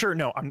 sure,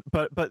 no,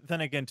 but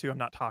then again too, I'm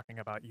not talking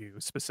about you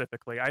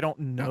specifically. I don't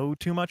Yeah. know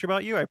too much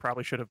about you. I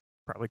probably should have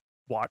probably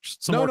watch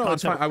some No, more no,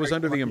 it's content. fine. I was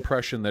under the Yeah.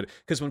 impression that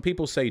because when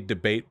people say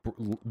debate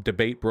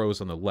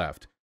bros on the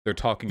left, they're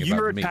talking You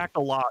about were me. attacked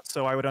a lot,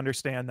 so I would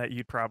understand that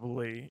you'd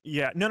probably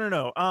yeah. No, no,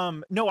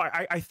 no. No,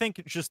 I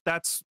think just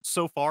that's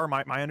so far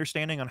my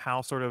understanding on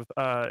how sort of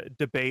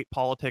debate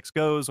politics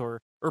goes,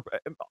 or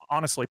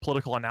honestly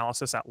political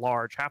analysis at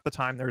large. Half the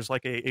time there's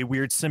like a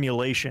weird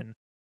simulation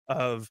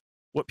of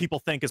what people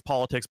think is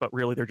politics, but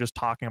really they're just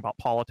talking about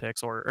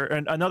politics. Or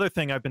and another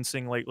thing I've been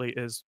seeing lately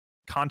is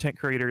content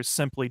creators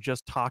simply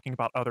just talking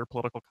about other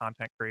political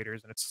content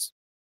creators, and it's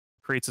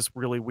creates this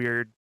really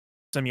weird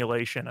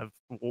simulation of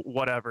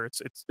whatever.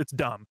 It's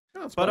dumb.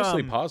 No, it's But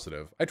mostly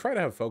positive. I try to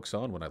have folks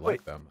on when I wait,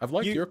 like them. I've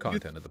liked your you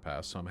content in the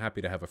past, so I'm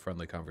happy to have a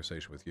friendly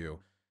conversation with you.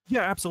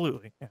 yeah,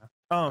 absolutely. Yeah.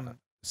 Uh, Well,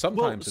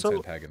 sometimes it's so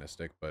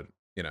antagonistic, but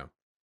you know,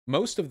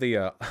 most of the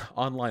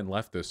online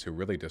leftists who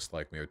really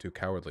dislike me are too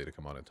cowardly to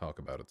come on and talk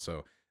about it.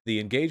 So the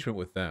engagement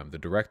with them, the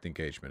direct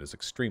engagement, is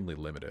extremely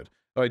limited.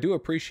 Though I do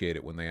appreciate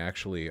it when they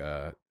actually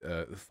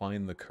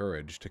find the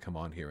courage to come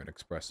on here and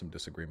express some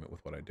disagreement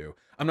with what I do.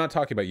 I'm not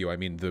talking about you. I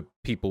mean the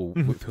people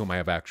mhm. with whom I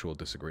have actual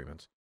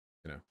disagreements.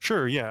 You know.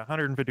 Sure, yeah,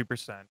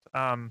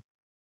 150%.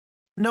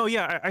 No,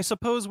 yeah, I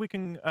suppose we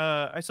can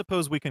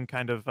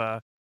kind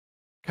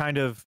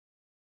of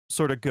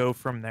sort of go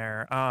from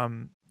there.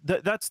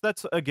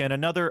 That's again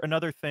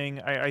another thing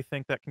I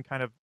think that can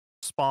kind of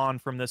spawn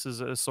from this is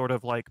a sort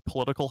of like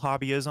political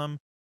hobbyism.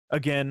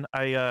 Again,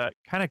 I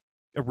kind of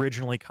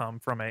originally come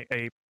from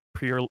a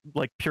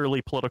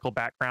purely political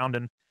background,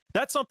 and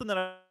that's something that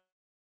I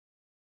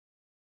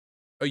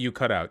Oh, you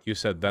cut out. You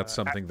said that's uh,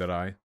 something that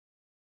I.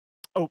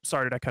 oh,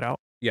 sorry, did I cut out?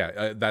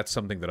 Yeah, that's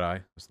something that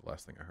I. That's the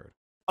last thing I heard.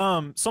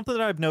 Something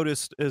that I've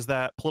noticed is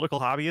that political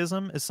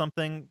hobbyism is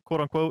something,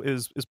 quote unquote,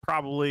 is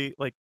probably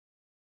like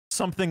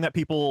something that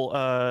people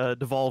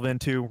devolve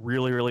into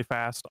really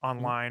fast Mhm.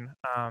 online.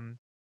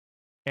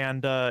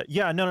 And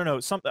yeah, no.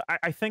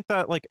 I think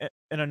that like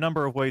in a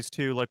number of ways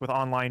too, like with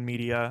online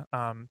media,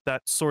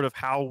 that's sort of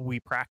how we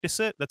practice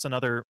it. That's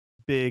another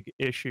big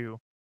issue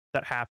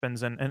that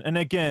happens. And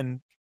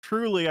again,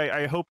 truly,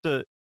 I hope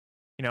to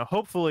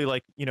hopefully,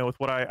 like, with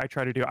what I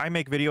try to do, I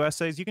make video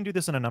essays. You can do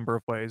this in a number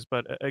of ways,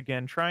 but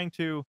again, trying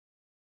to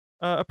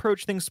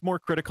approach things more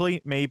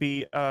critically,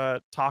 maybe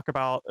talk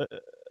about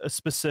a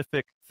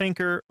specific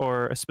thinker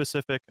or a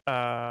specific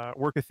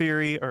work of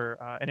theory, or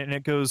and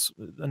it goes.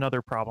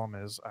 Another problem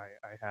is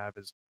I have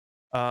is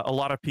a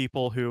lot of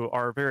people who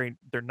are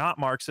they're not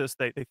Marxist.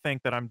 They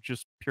think that I'm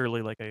just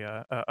purely like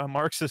a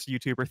Marxist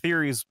YouTuber.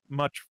 Theories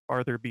much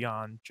farther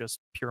beyond just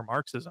pure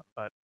Marxism,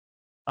 but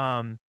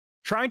um,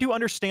 trying to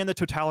understand the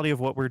totality of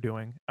what we're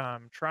doing,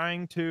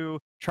 trying to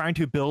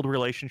build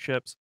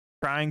relationships,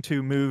 trying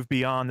to move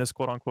beyond this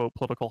quote unquote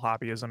political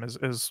hobbyism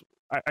is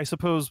I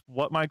suppose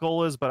what my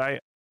goal is. But I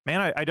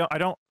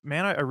don't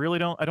man I really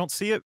don't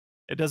see it.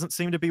 It doesn't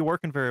seem to be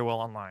working very well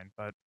online.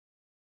 But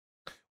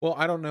Well,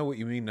 I don't know what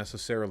you mean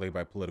necessarily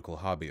by political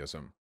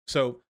hobbyism.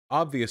 So,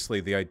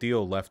 obviously, the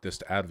ideal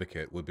leftist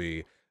advocate would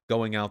be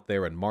going out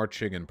there and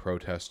marching and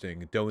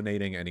protesting,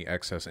 donating any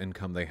excess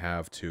income they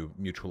have to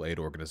mutual aid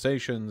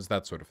organizations,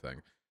 that sort of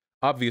thing.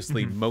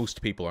 Obviously, mhm.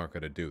 most people aren't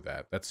going to do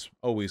that. That's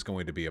always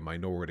going to be a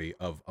minority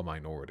of a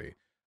minority.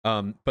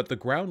 But the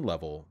ground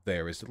level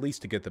there is at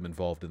least to get them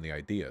involved in the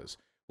ideas.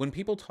 When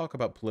people talk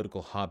about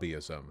political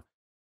hobbyism,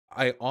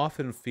 I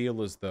often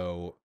feel as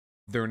though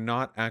they're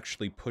not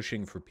actually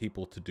pushing for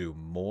people to do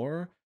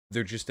more.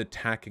 They're just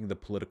attacking the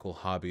political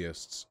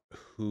hobbyists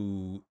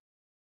who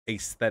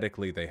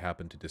aesthetically they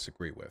happen to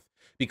disagree with.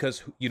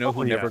 Because you know Oh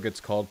who yeah, never gets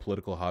called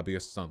political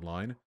hobbyists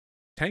online?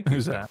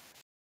 who's Tankies that? don't.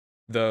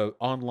 The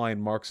online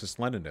Marxist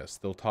Leninists,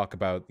 they'll talk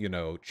about, you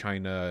know,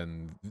 China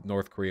and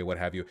North Korea, what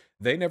have you.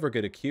 They never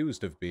get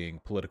accused of being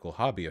political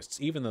hobbyists,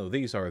 even though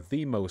these are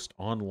the most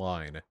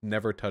online,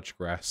 never touch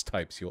grass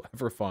types you'll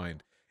ever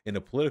find in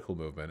a political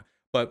movement.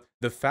 But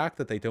the fact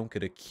that they don't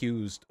get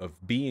accused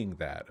of being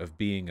that, of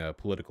being a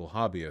political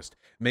hobbyist,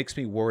 makes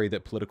me worry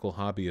that political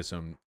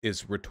hobbyism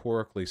is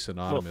rhetorically Well,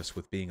 synonymous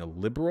with being a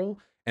liberal,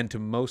 and to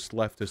most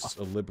leftists,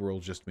 a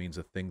liberal just means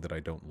a thing that I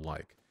don't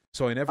like.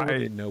 So I never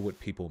really I know what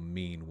people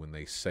mean when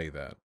they say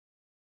that.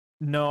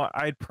 no,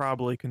 I'd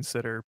probably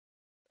consider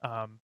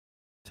um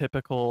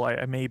typical,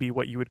 maybe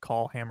what you would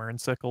call hammer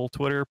and sickle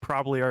Twitter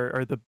probably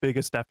are the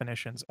biggest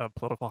definitions of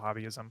political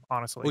hobbyism,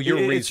 honestly. Well, you're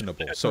It's just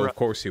reasonable, so of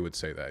course you would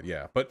say that,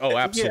 yeah. But oh, yeah.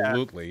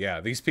 absolutely,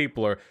 yeah. These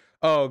people are,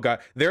 oh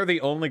god, they're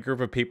the only group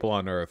of people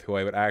on Earth who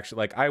I would actually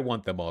like. I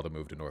want them all to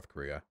move to North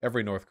Korea.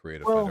 Every North Korea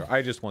defender, Well,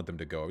 I just want them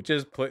to go.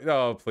 Just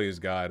oh, please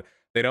God,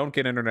 they don't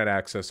get internet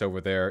access over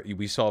there.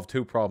 We solve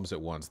two problems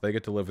at once. They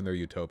get to live in their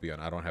utopia,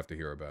 and I don't have to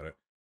hear about it.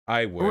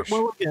 I wish.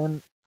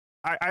 again,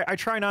 I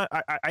try not.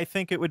 I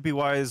think it would be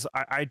wise.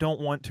 I don't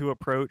want to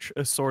approach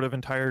a sort of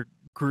entire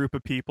group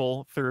of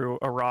people through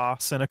a raw,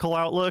 cynical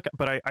outlook.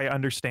 But I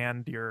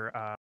understand your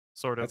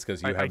sort of. That's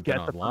because you I haven't been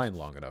get the online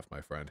long enough,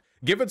 my friend.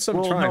 Give it some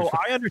well, time. no,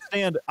 I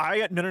understand.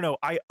 No.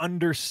 I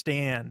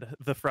understand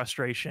the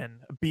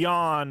frustration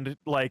beyond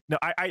like no,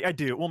 I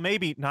do. Well,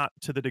 maybe not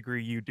to the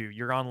degree you do.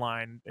 You're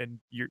online and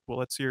you're well,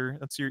 that's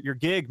your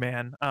gig,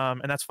 man.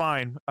 And that's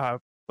fine.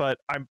 But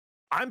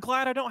I'm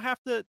glad I don't have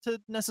to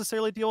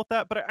necessarily deal with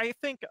that. But I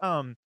think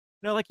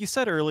like you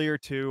said earlier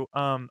too,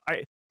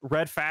 I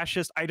red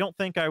fascist. I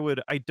think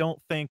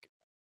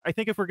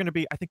if we're gonna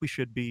be, I think we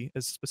should be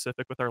as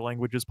specific with our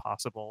language as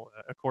possible,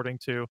 according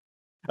to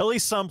at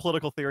least some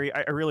political theory.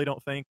 I really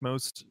don't think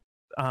most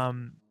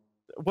um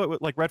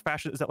like red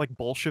fascist is that like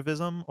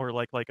Bolshevism or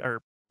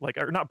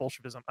or not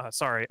Bolshevism,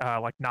 sorry,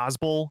 like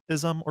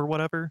Nazbolism or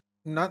whatever.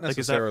 Not Like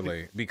is that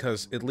necessarily,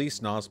 because at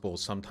least Nazbol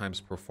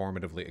sometimes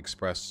performatively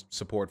express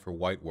support for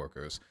white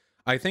workers.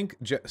 I think,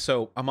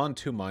 so I'm on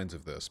two minds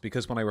of this,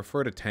 because when I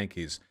refer to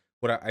tankies,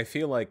 what I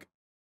feel like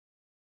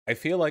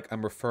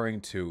I'm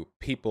referring to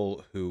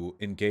people who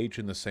engage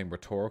in the same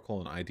rhetorical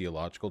and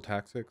ideological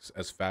tactics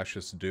as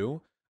fascists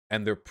do,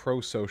 and they're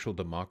pro-social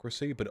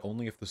democracy, but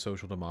only if the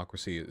social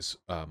democracy is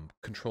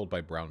controlled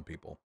by brown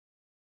people.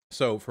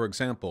 So, for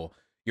example,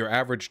 your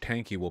average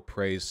tankie will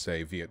praise,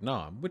 say,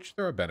 Vietnam, which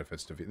there are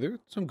benefits to. There are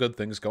some good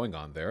things going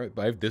on there.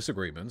 I have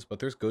disagreements, but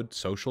there's good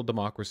social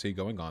democracy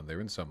going on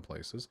there in some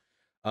places.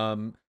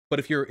 But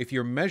if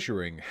you're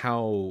measuring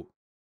how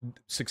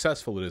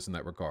successful it is in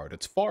that regard,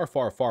 it's far,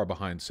 far, far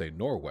behind, say,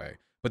 Norway.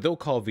 But they'll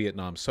call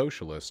Vietnam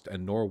socialist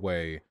and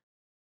Norway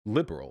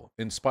liberal,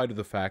 in spite of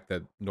the fact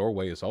that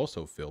Norway is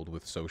also filled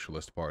with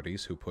socialist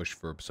parties who push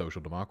for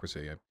social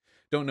democracy. I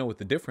don't know what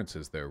the difference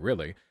is there,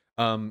 really.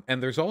 And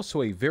there's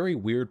also a very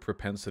weird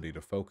propensity to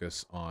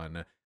focus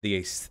on the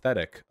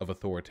aesthetic of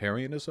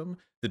authoritarianism,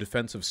 the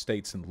defense of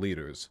states and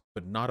leaders,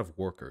 but not of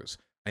workers.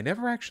 I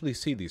never actually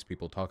see these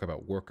people talk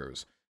about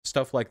workers.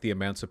 Stuff like the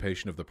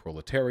emancipation of the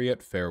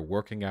proletariat, fair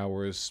working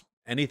hours,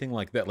 anything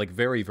like that, like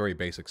very, very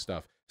basic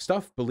stuff.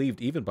 Stuff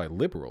believed even by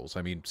liberals.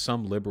 I mean,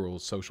 some liberal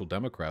social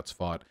democrats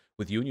fought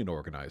with union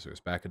organizers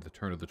back at the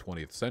turn of the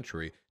 20th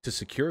century to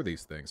secure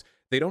these things.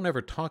 They don't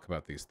ever talk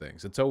about these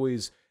things. It's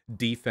always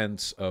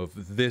defense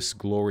of this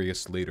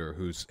glorious leader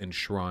who's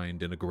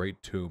enshrined in a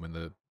great tomb in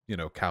the,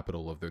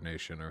 capital of their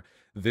nation, or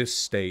this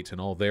state and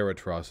all their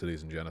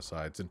atrocities and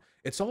genocides. And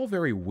it's all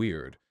very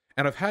weird.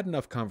 And I've had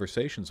enough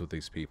conversations with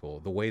these people,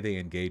 the way they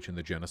engage in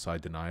the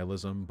genocide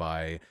denialism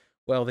by,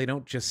 well, they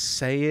don't just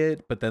say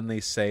it, but then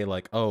they say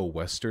like, oh,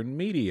 Western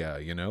media,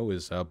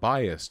 is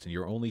biased and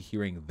you're only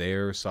hearing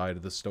their side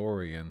of the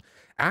story. And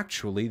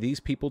actually, these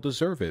people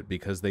deserve it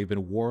because they've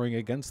been warring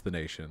against the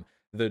nation.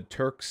 The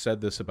Turks said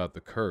this about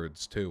the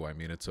Kurds, too. I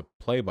mean, it's a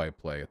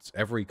play-by-play. It's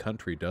every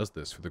country does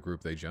this for the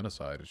group they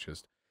genocide. It's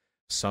just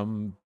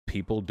some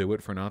people do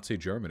it for Nazi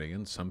Germany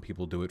and some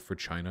people do it for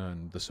China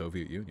and the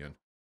Soviet Union.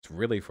 It's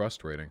really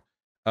frustrating.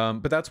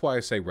 But that's why I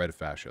say red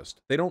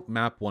fascist. They don't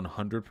map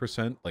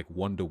 100% like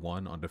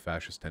one-to-one onto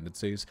fascist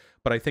tendencies,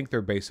 but I think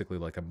they're basically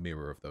like a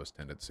mirror of those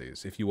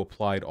tendencies if you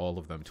applied all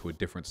of them to a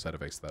different set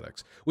of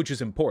aesthetics, which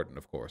is important,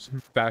 of course.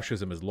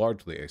 Fascism is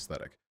largely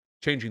aesthetic.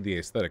 Changing the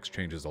aesthetics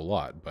changes a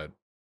lot, but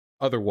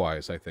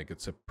otherwise, I think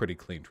it's a pretty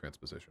clean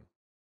transposition.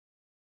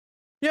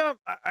 Yeah,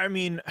 I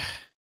mean,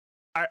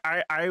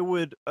 I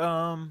would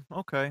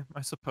okay,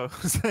 I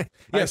suppose. Yeah,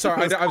 I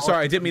sorry, suppose I'm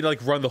sorry. I didn't mean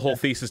politics to like run the whole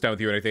thesis down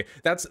with you or anything.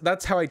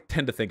 That's how I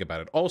tend to think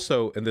about it.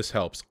 Also, and this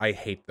helps, I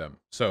hate them,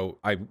 so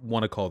I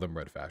want to call them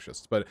red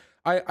fascists. But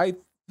I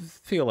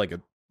feel like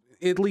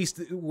at least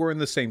we're in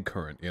the same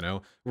current,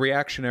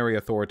 reactionary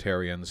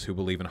authoritarians who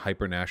believe in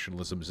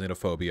hyper-nationalism,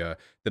 xenophobia,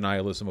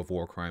 denialism of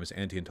war crimes,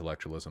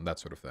 anti-intellectualism, that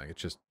sort of thing.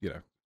 It's just,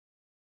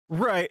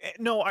 Right.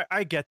 No,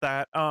 I get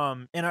that.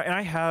 And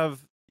I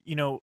have,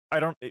 I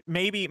don't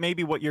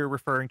maybe what you're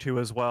referring to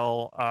as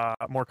well,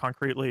 more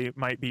concretely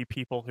might be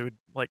people who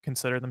like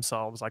consider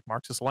themselves like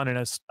Marxist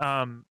Leninists.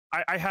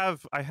 I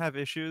have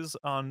issues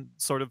on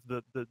sort of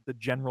the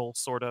general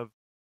sort of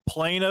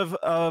plane of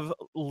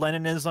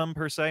Leninism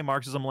per se,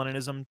 Marxism,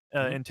 Leninism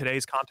Mhm. in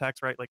today's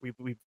context, right? Like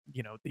we've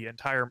the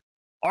entire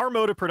our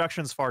mode of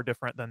production is far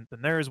different than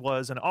theirs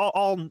was, and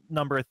all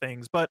number of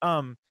things. But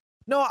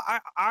no,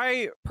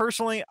 I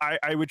personally,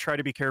 I would try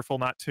to be careful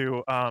not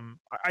to.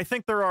 I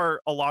think there are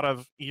a lot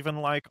of even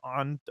like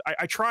on.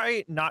 I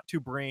try not to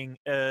bring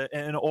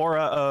an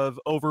aura of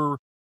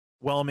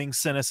overwhelming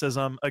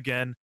cynicism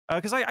again,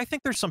 because I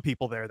think there's some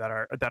people there that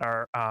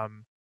are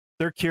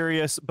they're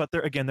curious, but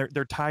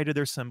they're tied to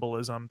their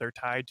symbolism. They're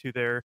tied to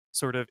their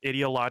sort of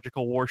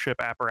ideological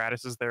worship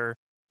apparatuses. Their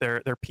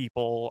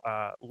people,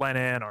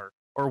 Lenin or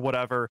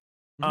whatever.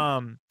 Mhm.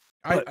 Um,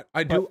 I but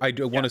I but do I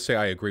do yeah. want to say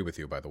I agree with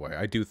you, by the way.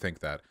 I do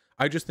think that.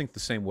 I just think the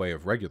same way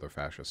of regular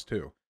fascists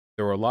too.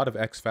 There are a lot of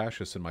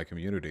ex-fascists in my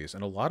communities,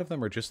 and a lot of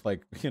them are just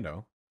like,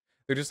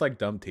 they're just like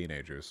dumb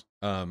teenagers,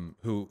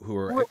 who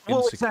are Well, exactly.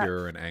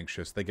 insecure and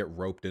anxious. They get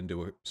roped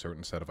into a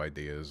certain set of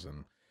ideas,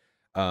 and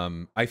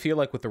I feel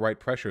like with the right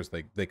pressures,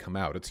 they come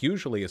out. It's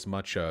usually as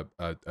much a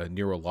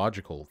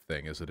neurological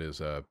thing as it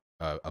is a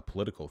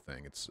political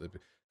thing. It's a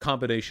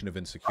combination of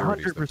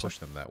insecurities that 100%. push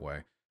them that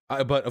way.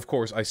 But of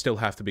course, I still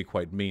have to be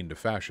quite mean to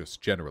fascists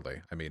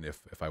generally. I mean,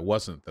 if I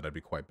wasn't, then I'd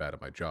be quite bad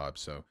at my job.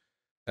 So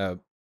uh,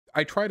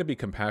 I try to be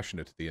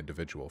compassionate to the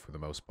individual for the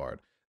most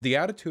part. The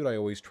attitude I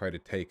always try to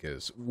take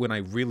is when I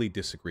really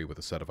disagree with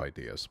a set of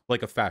ideas,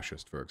 like a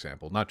fascist, for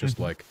example, not just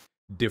Mhm. like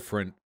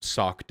different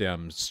soc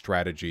dem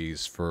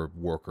strategies for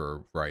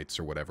worker rights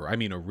or whatever. I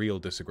mean, a real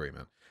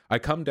disagreement. I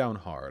come down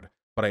hard,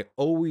 but I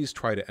always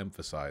try to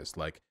emphasize,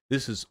 like,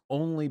 this is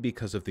only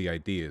because of the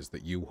ideas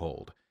that you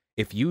hold.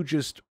 If you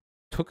just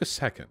took a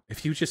second,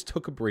 if you just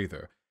took a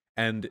breather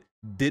and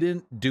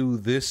didn't do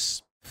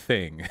this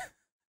thing,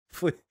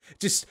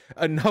 just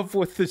enough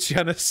with the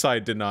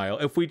genocide denial.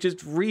 If we just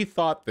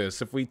rethought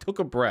this, if we took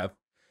a breath,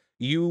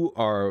 you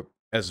are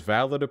as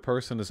valid a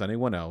person as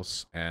anyone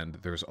else, and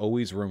there's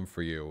always room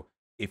for you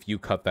if you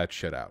cut that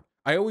shit out.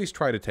 I always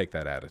try to take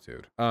that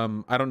attitude.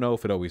 I don't know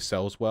if it always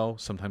sells well.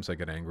 Sometimes I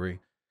get angry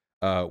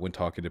when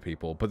talking to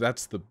people, but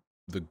that's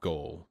the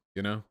goal,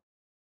 you know?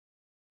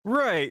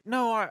 Right.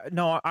 No,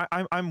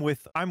 I'm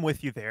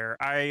with you there.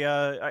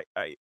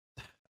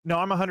 No,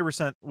 I'm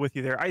 100% with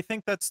you there. I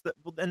think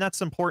and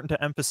that's important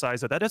to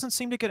emphasize that. That doesn't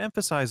seem to get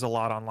emphasized a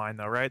lot online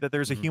though, right? That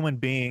there's a Hmm. human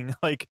being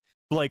like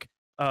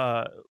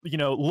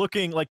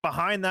looking like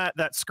behind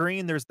that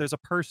screen there's a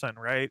person,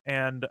 right?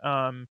 And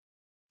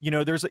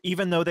there's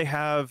even though they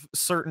have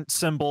certain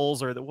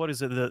symbols or what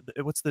is it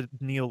what's the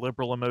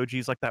neoliberal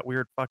emojis like that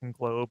weird fucking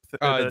globe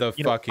or The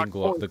fucking the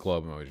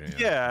globe emoji,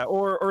 yeah. yeah,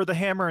 or the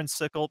hammer and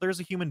sickle. There's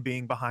a human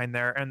being behind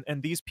there,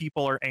 and these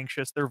people are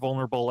anxious. They're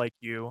vulnerable like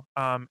you.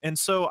 And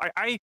so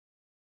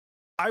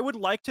I would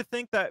like to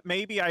think that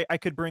maybe I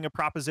could bring a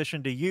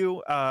proposition to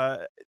you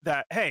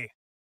that hey,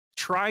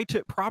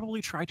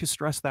 probably try to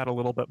stress that a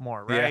little bit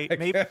more, Yeah. right?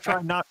 Maybe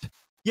try not.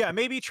 Yeah,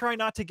 maybe try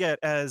not to get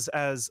as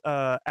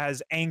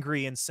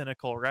angry and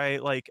cynical,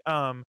 right? Like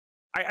I've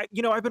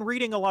been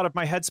reading a lot of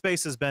my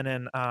headspace has been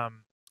in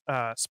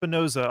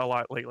Spinoza a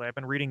lot lately. I've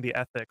been reading the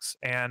Ethics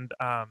and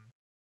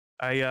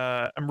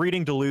I'm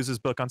reading Deleuze's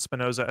book on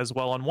Spinoza as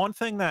well. And one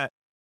thing that,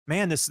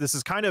 man, this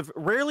is kind of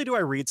rarely do I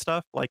read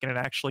stuff like, and it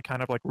actually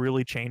kind of like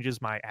really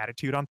changes my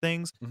attitude on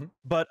things. Hmm.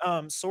 But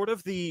sort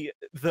of the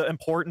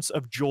importance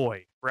of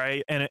joy,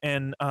 right, and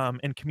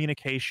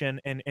communication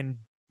and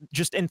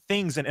just in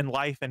things and in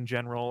life in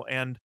general.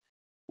 And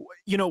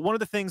one of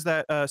the things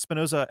that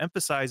Spinoza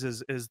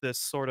emphasizes is this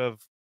sort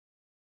of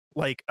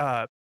like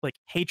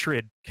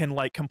hatred can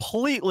like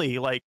completely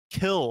like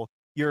kill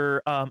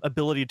your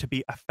ability to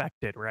be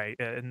affected, right?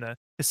 In the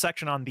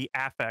section on the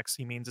affects,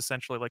 he means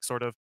essentially like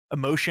sort of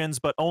emotions,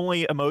 but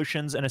only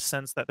emotions in a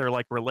sense that they're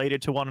like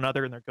related to one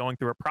another and they're going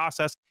through a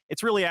process.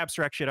 It's really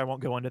abstract shit. I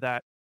won't go into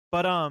that.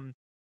 But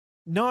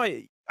no,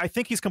 I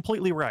think he's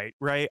completely right,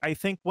 right? I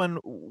think when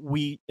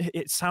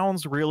it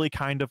sounds really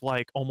kind of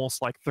like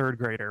almost like third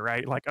grader,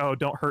 right? Like, oh,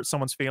 don't hurt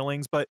someone's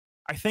feelings. But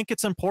I think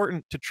it's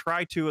important to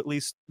try to at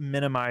least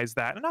minimize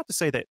that. And not to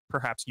say that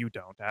perhaps you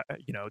don't, that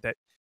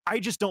I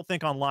just don't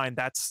think online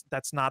that's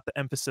not the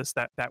emphasis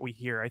that we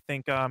hear. I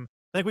think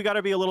we got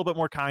to be a little bit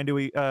more kind to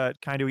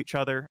each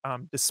other,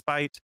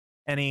 despite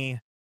any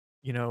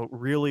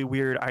really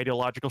weird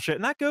ideological shit.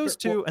 And that Sure. goes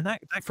Well, to and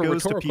that for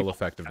goes to rhetorical people.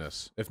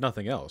 effectiveness, if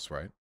nothing else,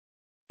 right?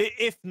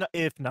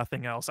 If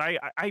nothing else,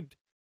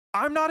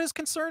 I'm not as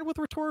concerned with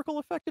rhetorical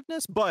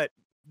effectiveness, but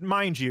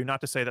mind you,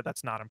 not to say that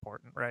that's not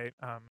important, right?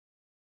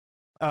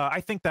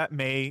 I think that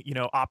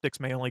optics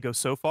may only go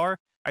so far.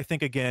 I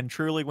think again,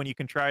 truly, when you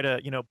can try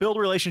to build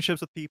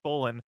relationships with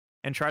people and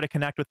try to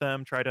connect with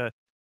them, try to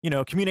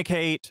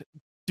communicate,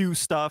 do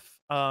stuff.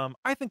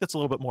 I think that's a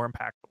little bit more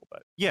impactful.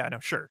 But yeah, no,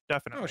 sure, Oh,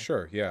 definitely.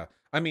 sure, yeah.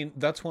 I mean,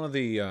 that's one of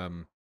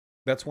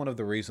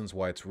the reasons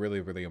why it's really,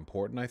 really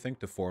important, I think,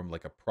 to form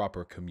like a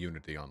proper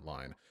community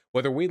online.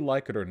 Whether we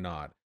like it or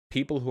not,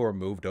 people who are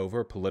moved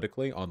over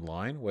politically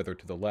online, whether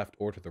to the left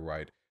or to the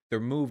right, they're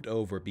moved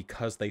over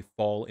because they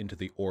fall into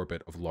the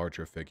orbit of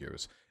larger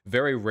figures.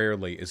 Very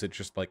rarely is it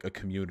just like a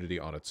community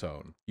on its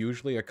own.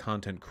 Usually a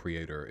content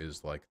creator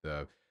is like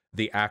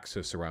the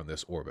axis around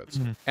this orbits.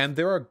 Mhm. And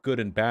there are good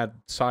and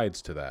bad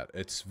sides to that.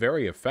 It's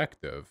very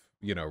effective,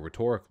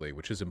 rhetorically,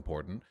 which is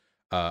important.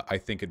 I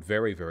think it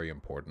very, very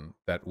important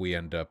that we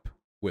end up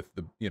with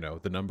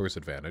the numbers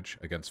advantage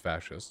against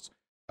fascists.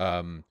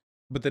 Um,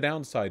 but the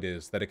downside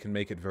is that it can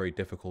make it very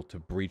difficult to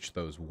breach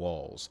those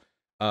walls.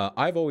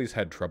 I've always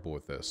had trouble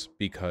with this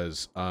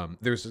because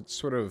there's a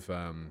sort of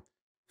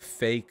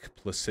fake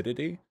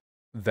placidity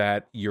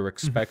that you're Mhm.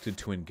 expected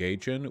to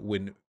engage in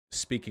when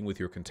speaking with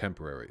your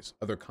contemporaries,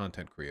 other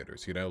content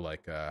creators,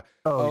 like, Oh yeah.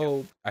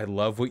 oh, I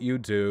love what you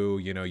do,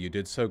 you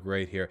did so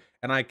great here,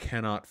 and I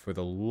cannot for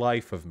the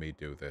life of me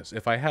do this.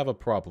 If I have a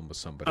problem with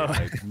somebody, Uh,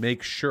 I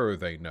make sure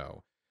they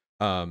know.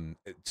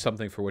 It's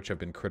something for which I've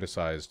been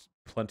criticized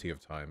plenty of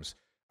times.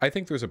 I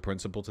think there's a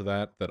principle to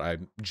that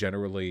I'm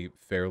generally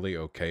fairly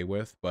okay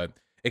with, but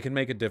it can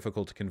make it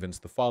difficult to convince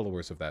the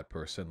followers of that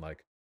person,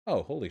 like,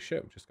 oh, holy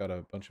shit, we just got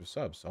a bunch of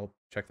subs. I'll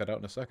check that out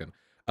in a second.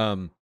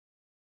 Um,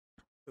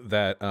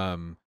 that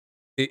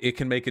it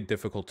can make it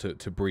difficult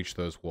to breach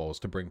those walls,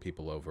 to bring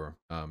people over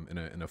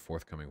in a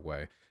forthcoming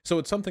way. So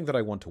it's something that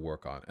I want to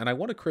work on, and I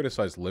want to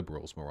criticize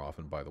liberals more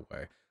often. By the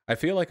way, I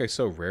feel like I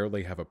so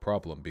rarely have a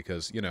problem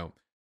because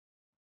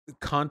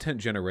content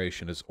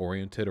generation is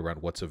oriented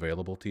around what's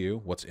available to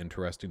you, what's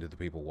interesting to the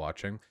people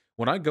watching.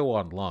 When I go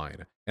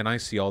online and I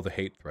see all the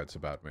hate threads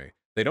about me,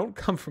 they don't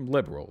come from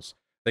liberals.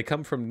 They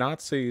come from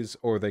Nazis,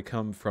 or they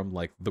come from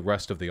like the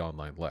rest of the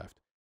online left.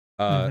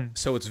 Hmm.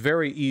 So it's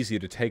very easy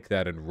to take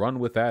that and run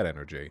with that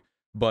energy.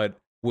 But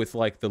with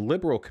like the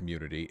liberal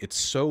community, it's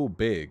so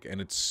big and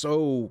it's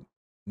so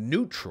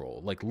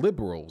neutral. Like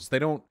liberals, they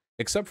don't,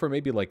 except for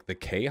maybe like the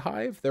K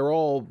Hive, they're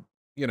all,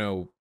 you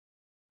know,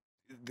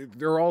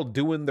 they're all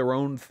doing their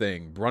own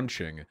thing,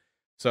 brunching.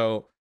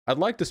 So I'd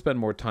like to spend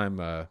more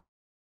time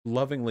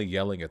lovingly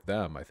yelling at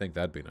them. I think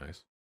that'd be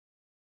nice.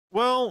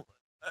 Well,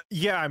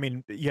 yeah, I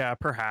mean, yeah,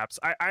 perhaps.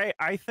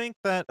 I think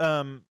that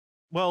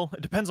well,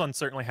 it depends on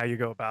certainly how you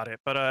go about it,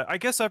 but I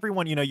guess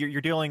everyone,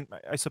 you're dealing.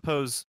 I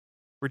suppose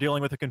we're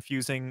dealing with a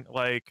confusing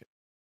like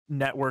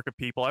network of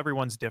people.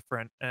 Everyone's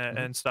different Hmm.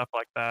 and stuff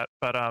like that.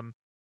 But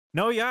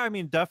no, yeah, I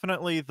mean,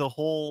 definitely the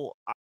whole.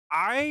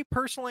 I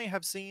personally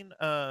have seen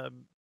I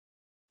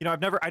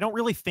don't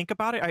really think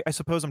about it. I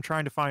suppose I'm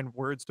trying to find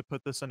words to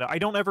put this into. I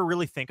don't ever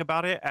really think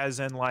about it as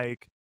in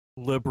like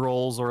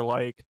liberals or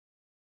like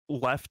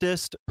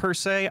leftist per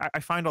se. I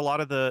find a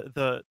lot of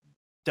the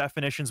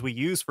definitions we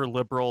use for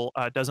liberal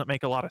doesn't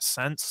make a lot of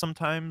sense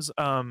sometimes,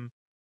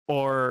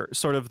 or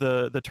sort of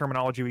the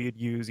terminology we'd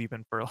use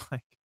even for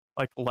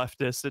like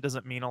leftist. It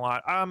doesn't mean a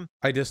lot.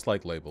 I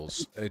dislike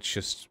labels. It's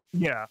just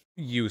Yeah,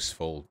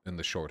 useful in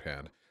the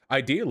shorthand.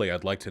 Ideally,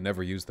 I'd like to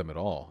never use them at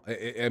all.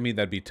 I mean,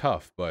 that'd be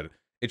tough, but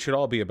it should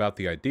all be about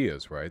the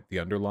ideas, right? The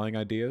underlying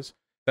ideas.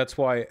 That's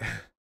why.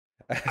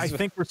 I as-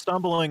 think we're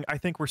stumbling. I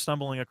think we're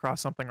stumbling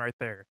across something right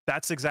there.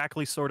 That's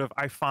exactly sort of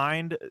I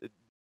find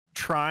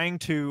trying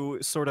to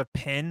sort of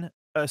pin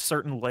a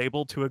certain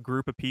label to a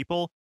group of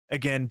people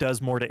again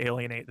does more to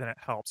alienate than it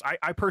helps.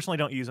 I personally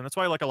don't use them. That's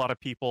why like a lot of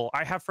people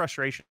I have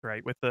frustration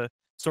right with the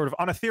sort of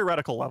on a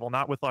theoretical level,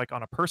 not with like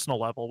on a personal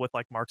level with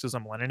like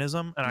Marxism,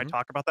 Leninism, and I Mhm.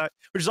 talk about that,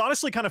 which is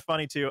honestly kind of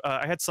funny too.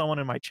 I had someone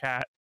in my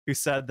chat who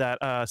said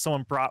that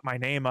someone brought my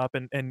name up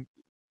and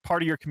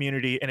part of your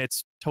community, and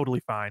it's totally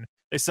fine.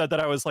 They said that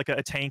I was like a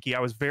tankie. I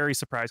was very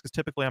surprised because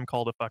typically I'm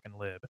called a fucking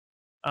lib.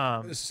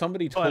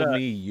 Somebody But told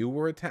me you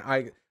were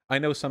I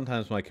know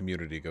sometimes my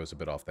community goes a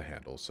bit off the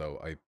handle, so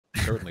I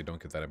certainly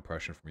don't get that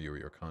impression from you or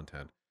your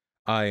content.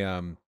 I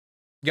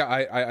Yeah,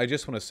 I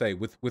just want to say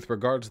with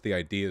regards to the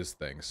ideas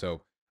thing.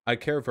 So I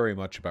care very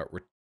much about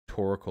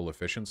rhetorical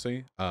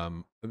efficiency.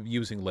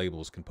 Using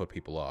labels can put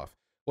people off.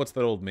 What's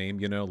that old meme?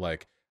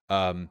 Like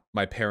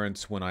my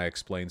parents when I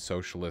explain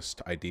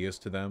socialist ideas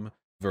to them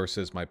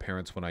versus my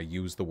parents when I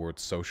use the word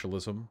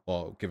socialism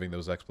while giving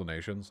those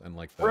explanations, and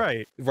like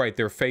right.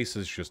 their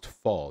faces just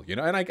fall. And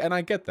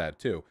I get that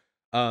too.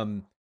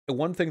 Um,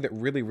 One thing that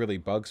really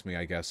bugs me,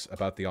 I guess,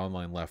 about the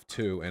online left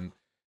too, and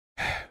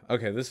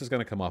okay, this is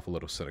going to come off a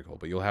little cynical,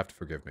 but you'll have to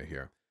forgive me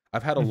here.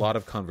 I've had a Mhm. lot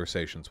of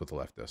conversations with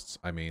leftists.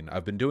 I mean,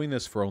 I've been doing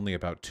this for only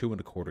about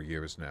 2.25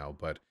 years now,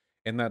 but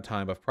in that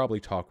time, I've probably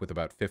talked with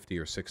about 50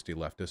 or 60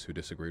 leftists who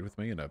disagreed with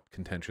me in a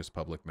contentious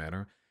public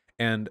manner.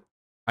 And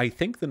I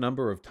think the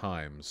number of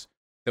times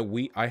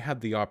that I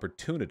had the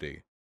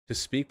opportunity to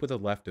speak with a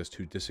leftist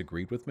who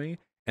disagreed with me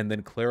and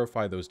then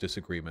clarify those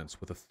disagreements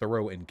with a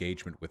thorough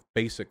engagement with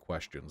basic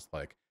questions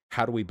like,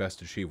 how do we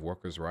best achieve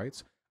workers'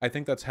 rights? I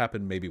think that's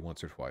happened maybe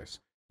once or twice.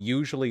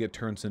 Usually it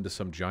turns into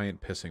some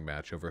giant pissing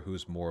match over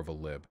who's more of a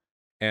lib.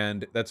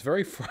 And that's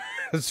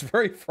it's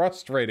very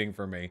frustrating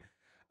for me.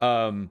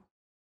 Um,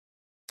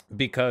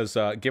 because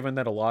given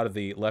that a lot of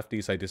the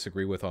lefties I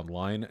disagree with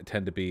online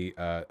tend to be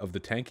of the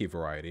tanky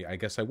variety, I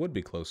guess I would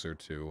be closer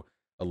to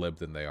a lib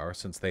than they are,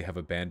 since they have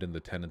abandoned the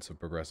tenets of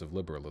progressive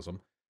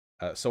liberalism.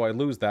 So I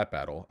lose that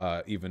battle,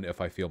 even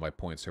if I feel my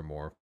points are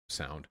more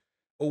sound.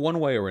 One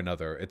way or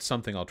another, it's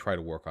something I'll try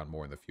to work on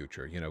more in the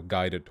future,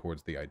 guided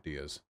towards the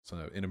ideas. So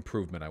an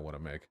improvement I want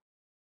to make.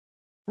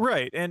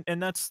 Right, and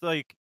that's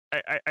like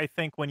I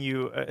think when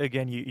you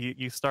again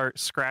you start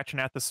scratching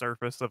at the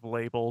surface of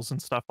labels and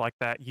stuff like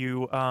that,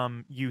 you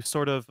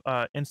sort of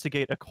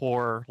instigate a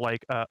core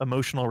like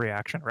emotional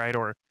reaction, right?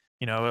 Or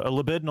a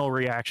libidinal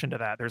reaction to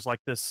that. There's like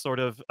this sort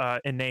of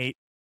innate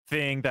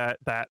thing that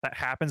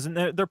happens, and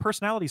their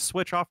personalities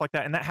switch off like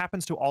that, and that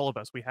happens to all of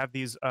us. We have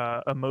these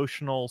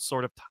emotional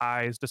sort of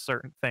ties to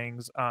certain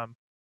things.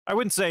 I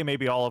wouldn't say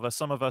maybe all of us.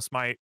 Some of us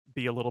might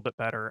be a little bit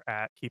better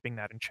at keeping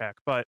that in check,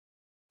 but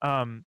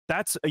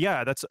that's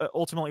yeah, that's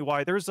ultimately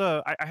why there's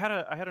I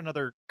had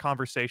another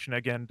conversation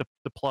again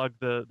to plug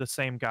the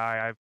same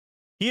guy.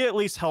 He at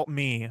least helped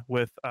me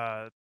with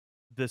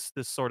this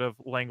sort of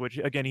language.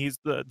 Again, he's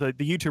the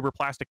YouTuber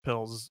Plastic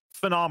Pills,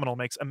 phenomenal,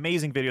 makes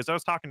amazing videos. I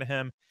was talking to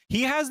him.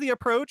 He has the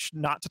approach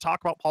not to talk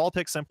about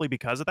politics simply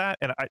because of that,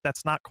 and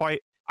that's not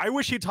quite. I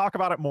wish he'd talk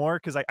about it more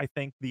because I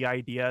think the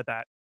idea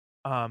that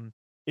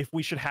if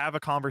we should have a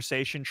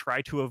conversation,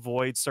 try to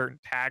avoid certain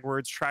tag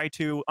words, try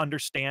to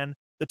understand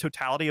the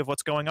totality of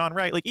what's going on,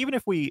 right? Like even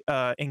if we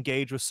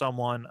engage with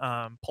someone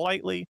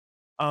politely,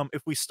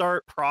 if we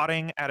start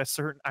prodding at a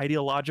certain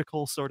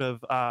ideological sort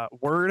of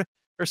word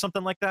or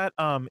something like that,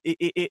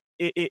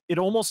 it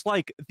almost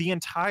like the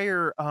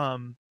entire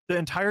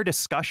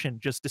discussion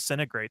just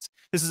disintegrates.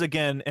 This is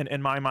again,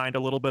 in my mind, a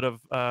little bit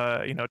of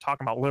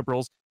talking about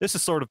liberals. This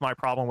is sort of my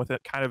problem with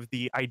it, kind of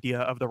the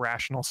idea of the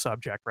rational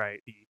subject, right?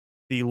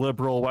 The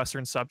liberal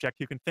Western subject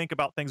who can think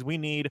about things. We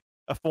need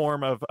a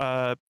form of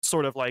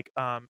sort of like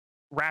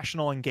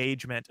rational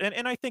engagement,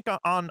 and I think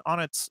on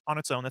its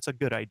own, that's a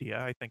good idea.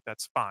 I think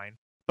that's fine,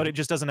 but it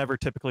just doesn't ever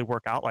typically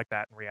work out like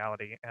that in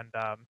reality. And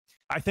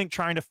I think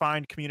trying to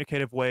find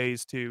communicative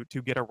ways to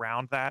get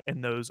around that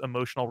and those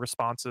emotional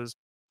responses,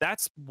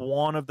 that's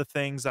one of the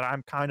things that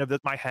I'm kind of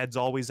that my head's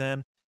always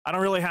in. I don't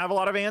really have a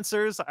lot of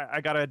answers.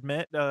 I gotta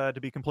admit, to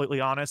be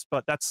completely honest,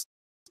 but that's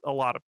a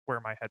lot of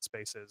where my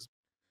headspace is.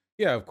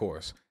 Yeah, of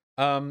course.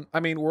 I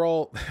mean, we're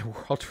all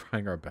we're all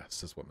trying our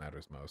best is what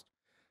matters most.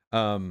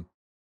 Um,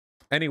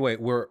 anyway,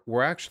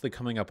 we're actually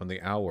coming up on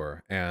the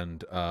hour,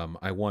 and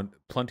I want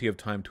plenty of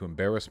time to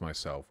embarrass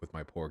myself with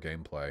my poor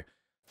gameplay.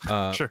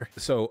 Sure.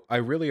 So I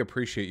really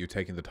appreciate you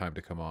taking the time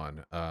to come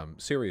on.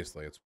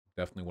 Seriously, it's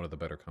definitely one of the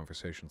better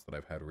conversations that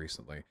I've had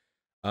recently.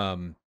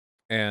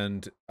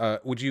 And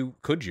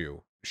could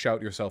you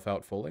shout yourself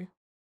out fully?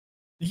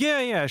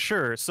 Yeah,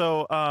 sure.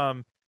 So,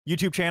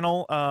 YouTube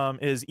channel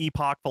is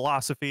Epoch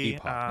Philosophy.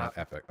 Epoch, not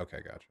Epic. Okay,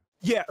 gotcha.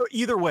 Yeah,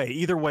 either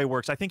way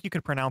works. I think you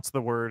could pronounce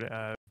the word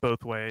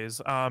both ways.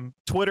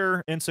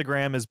 Twitter,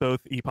 Instagram is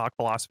both Epoch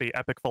Philosophy,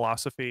 Epic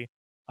Philosophy.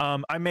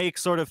 I make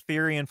sort of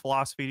theory and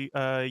philosophy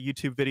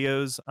YouTube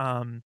videos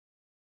on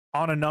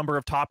a number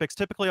of topics.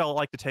 Typically, I'll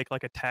like to take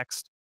like a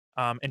text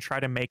and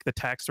try to make the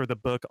text or the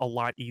book a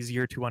lot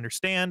easier to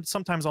understand.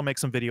 Sometimes I'll make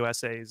some video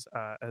essays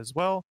as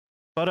well.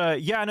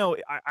 But yeah, no,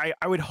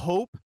 I would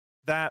hope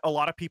that a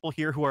lot of people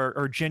here who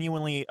are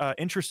genuinely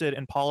interested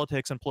in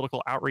politics and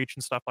political outreach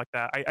and stuff like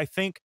that. I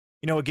think,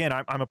 again,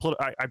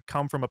 I've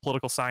come from a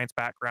political science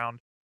background.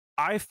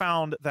 I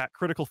found that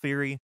critical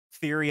theory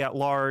at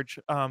large,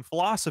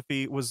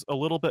 philosophy was a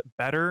little bit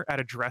better at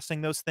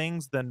addressing those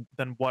things than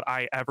what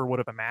I ever would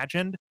have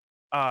imagined.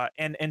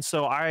 And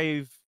so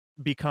I've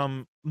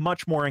become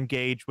much more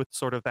engaged with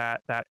sort of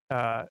that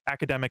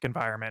academic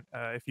environment,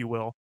 if you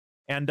will.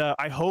 And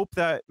I hope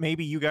that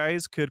maybe you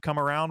guys could come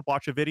around,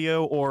 watch a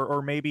video,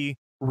 or maybe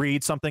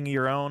read something of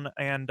your own.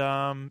 And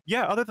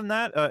yeah, other than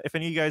that, if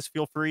any of you guys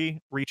feel free,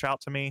 reach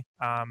out to me.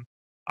 I'm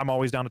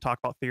always down to talk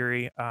about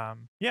theory.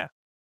 Yeah.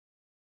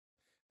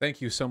 Thank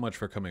you so much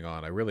for coming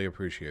on. I really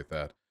appreciate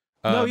that.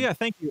 No, yeah,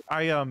 thank you.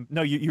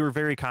 No, you were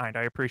very kind.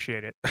 I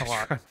appreciate it a I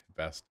lot. try my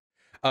best.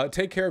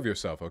 Take care of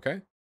yourself,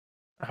 okay?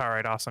 All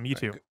right, awesome. You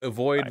too.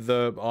 Avoid Bye.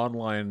 the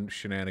online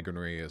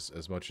shenaniganry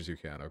as much as you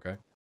can, okay?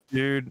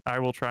 Dude, I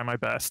will try my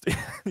best. I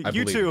You believe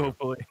in too, you.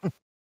 hopefully.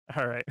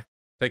 All right.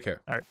 Take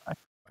care. All right. Bye.